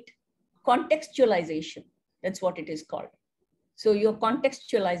making it contextualization. That's what it is called. So you're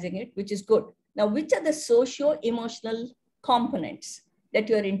contextualizing it, which is good. Now, which are the socio-emotional components that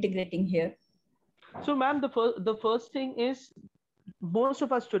you're integrating here? So, ma'am, the first thing is, most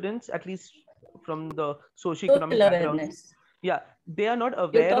of our students, at least from the socio-economic backgrounds, they are not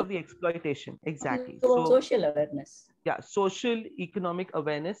aware of the exploitation. Exactly. So social awareness. Yeah, social economic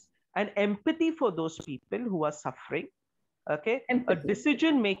awareness and empathy for those people who are suffering. Okay, a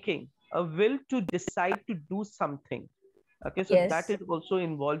decision making, a will to decide to do something. Okay, so that is also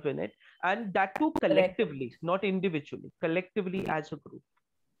involved in it, and that too collectively, not individually, collectively as a group.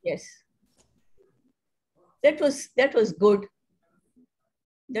 Yes, that was good.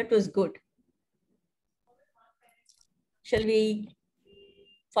 That was good. Shall we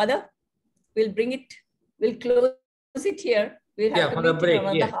Father, we'll close it here. We'll have to for the meet break. in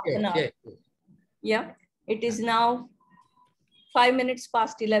another half an hour. Yeah, it is now 5 minutes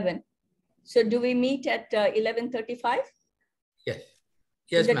past 11. So do we meet at 11:35? Yes.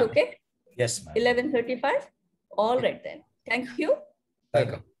 Is that okay? Yes, ma'am. 11:35? All right then. Thank you.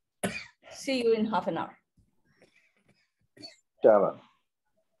 Welcome. See you in half an hour. Sure, ma'am.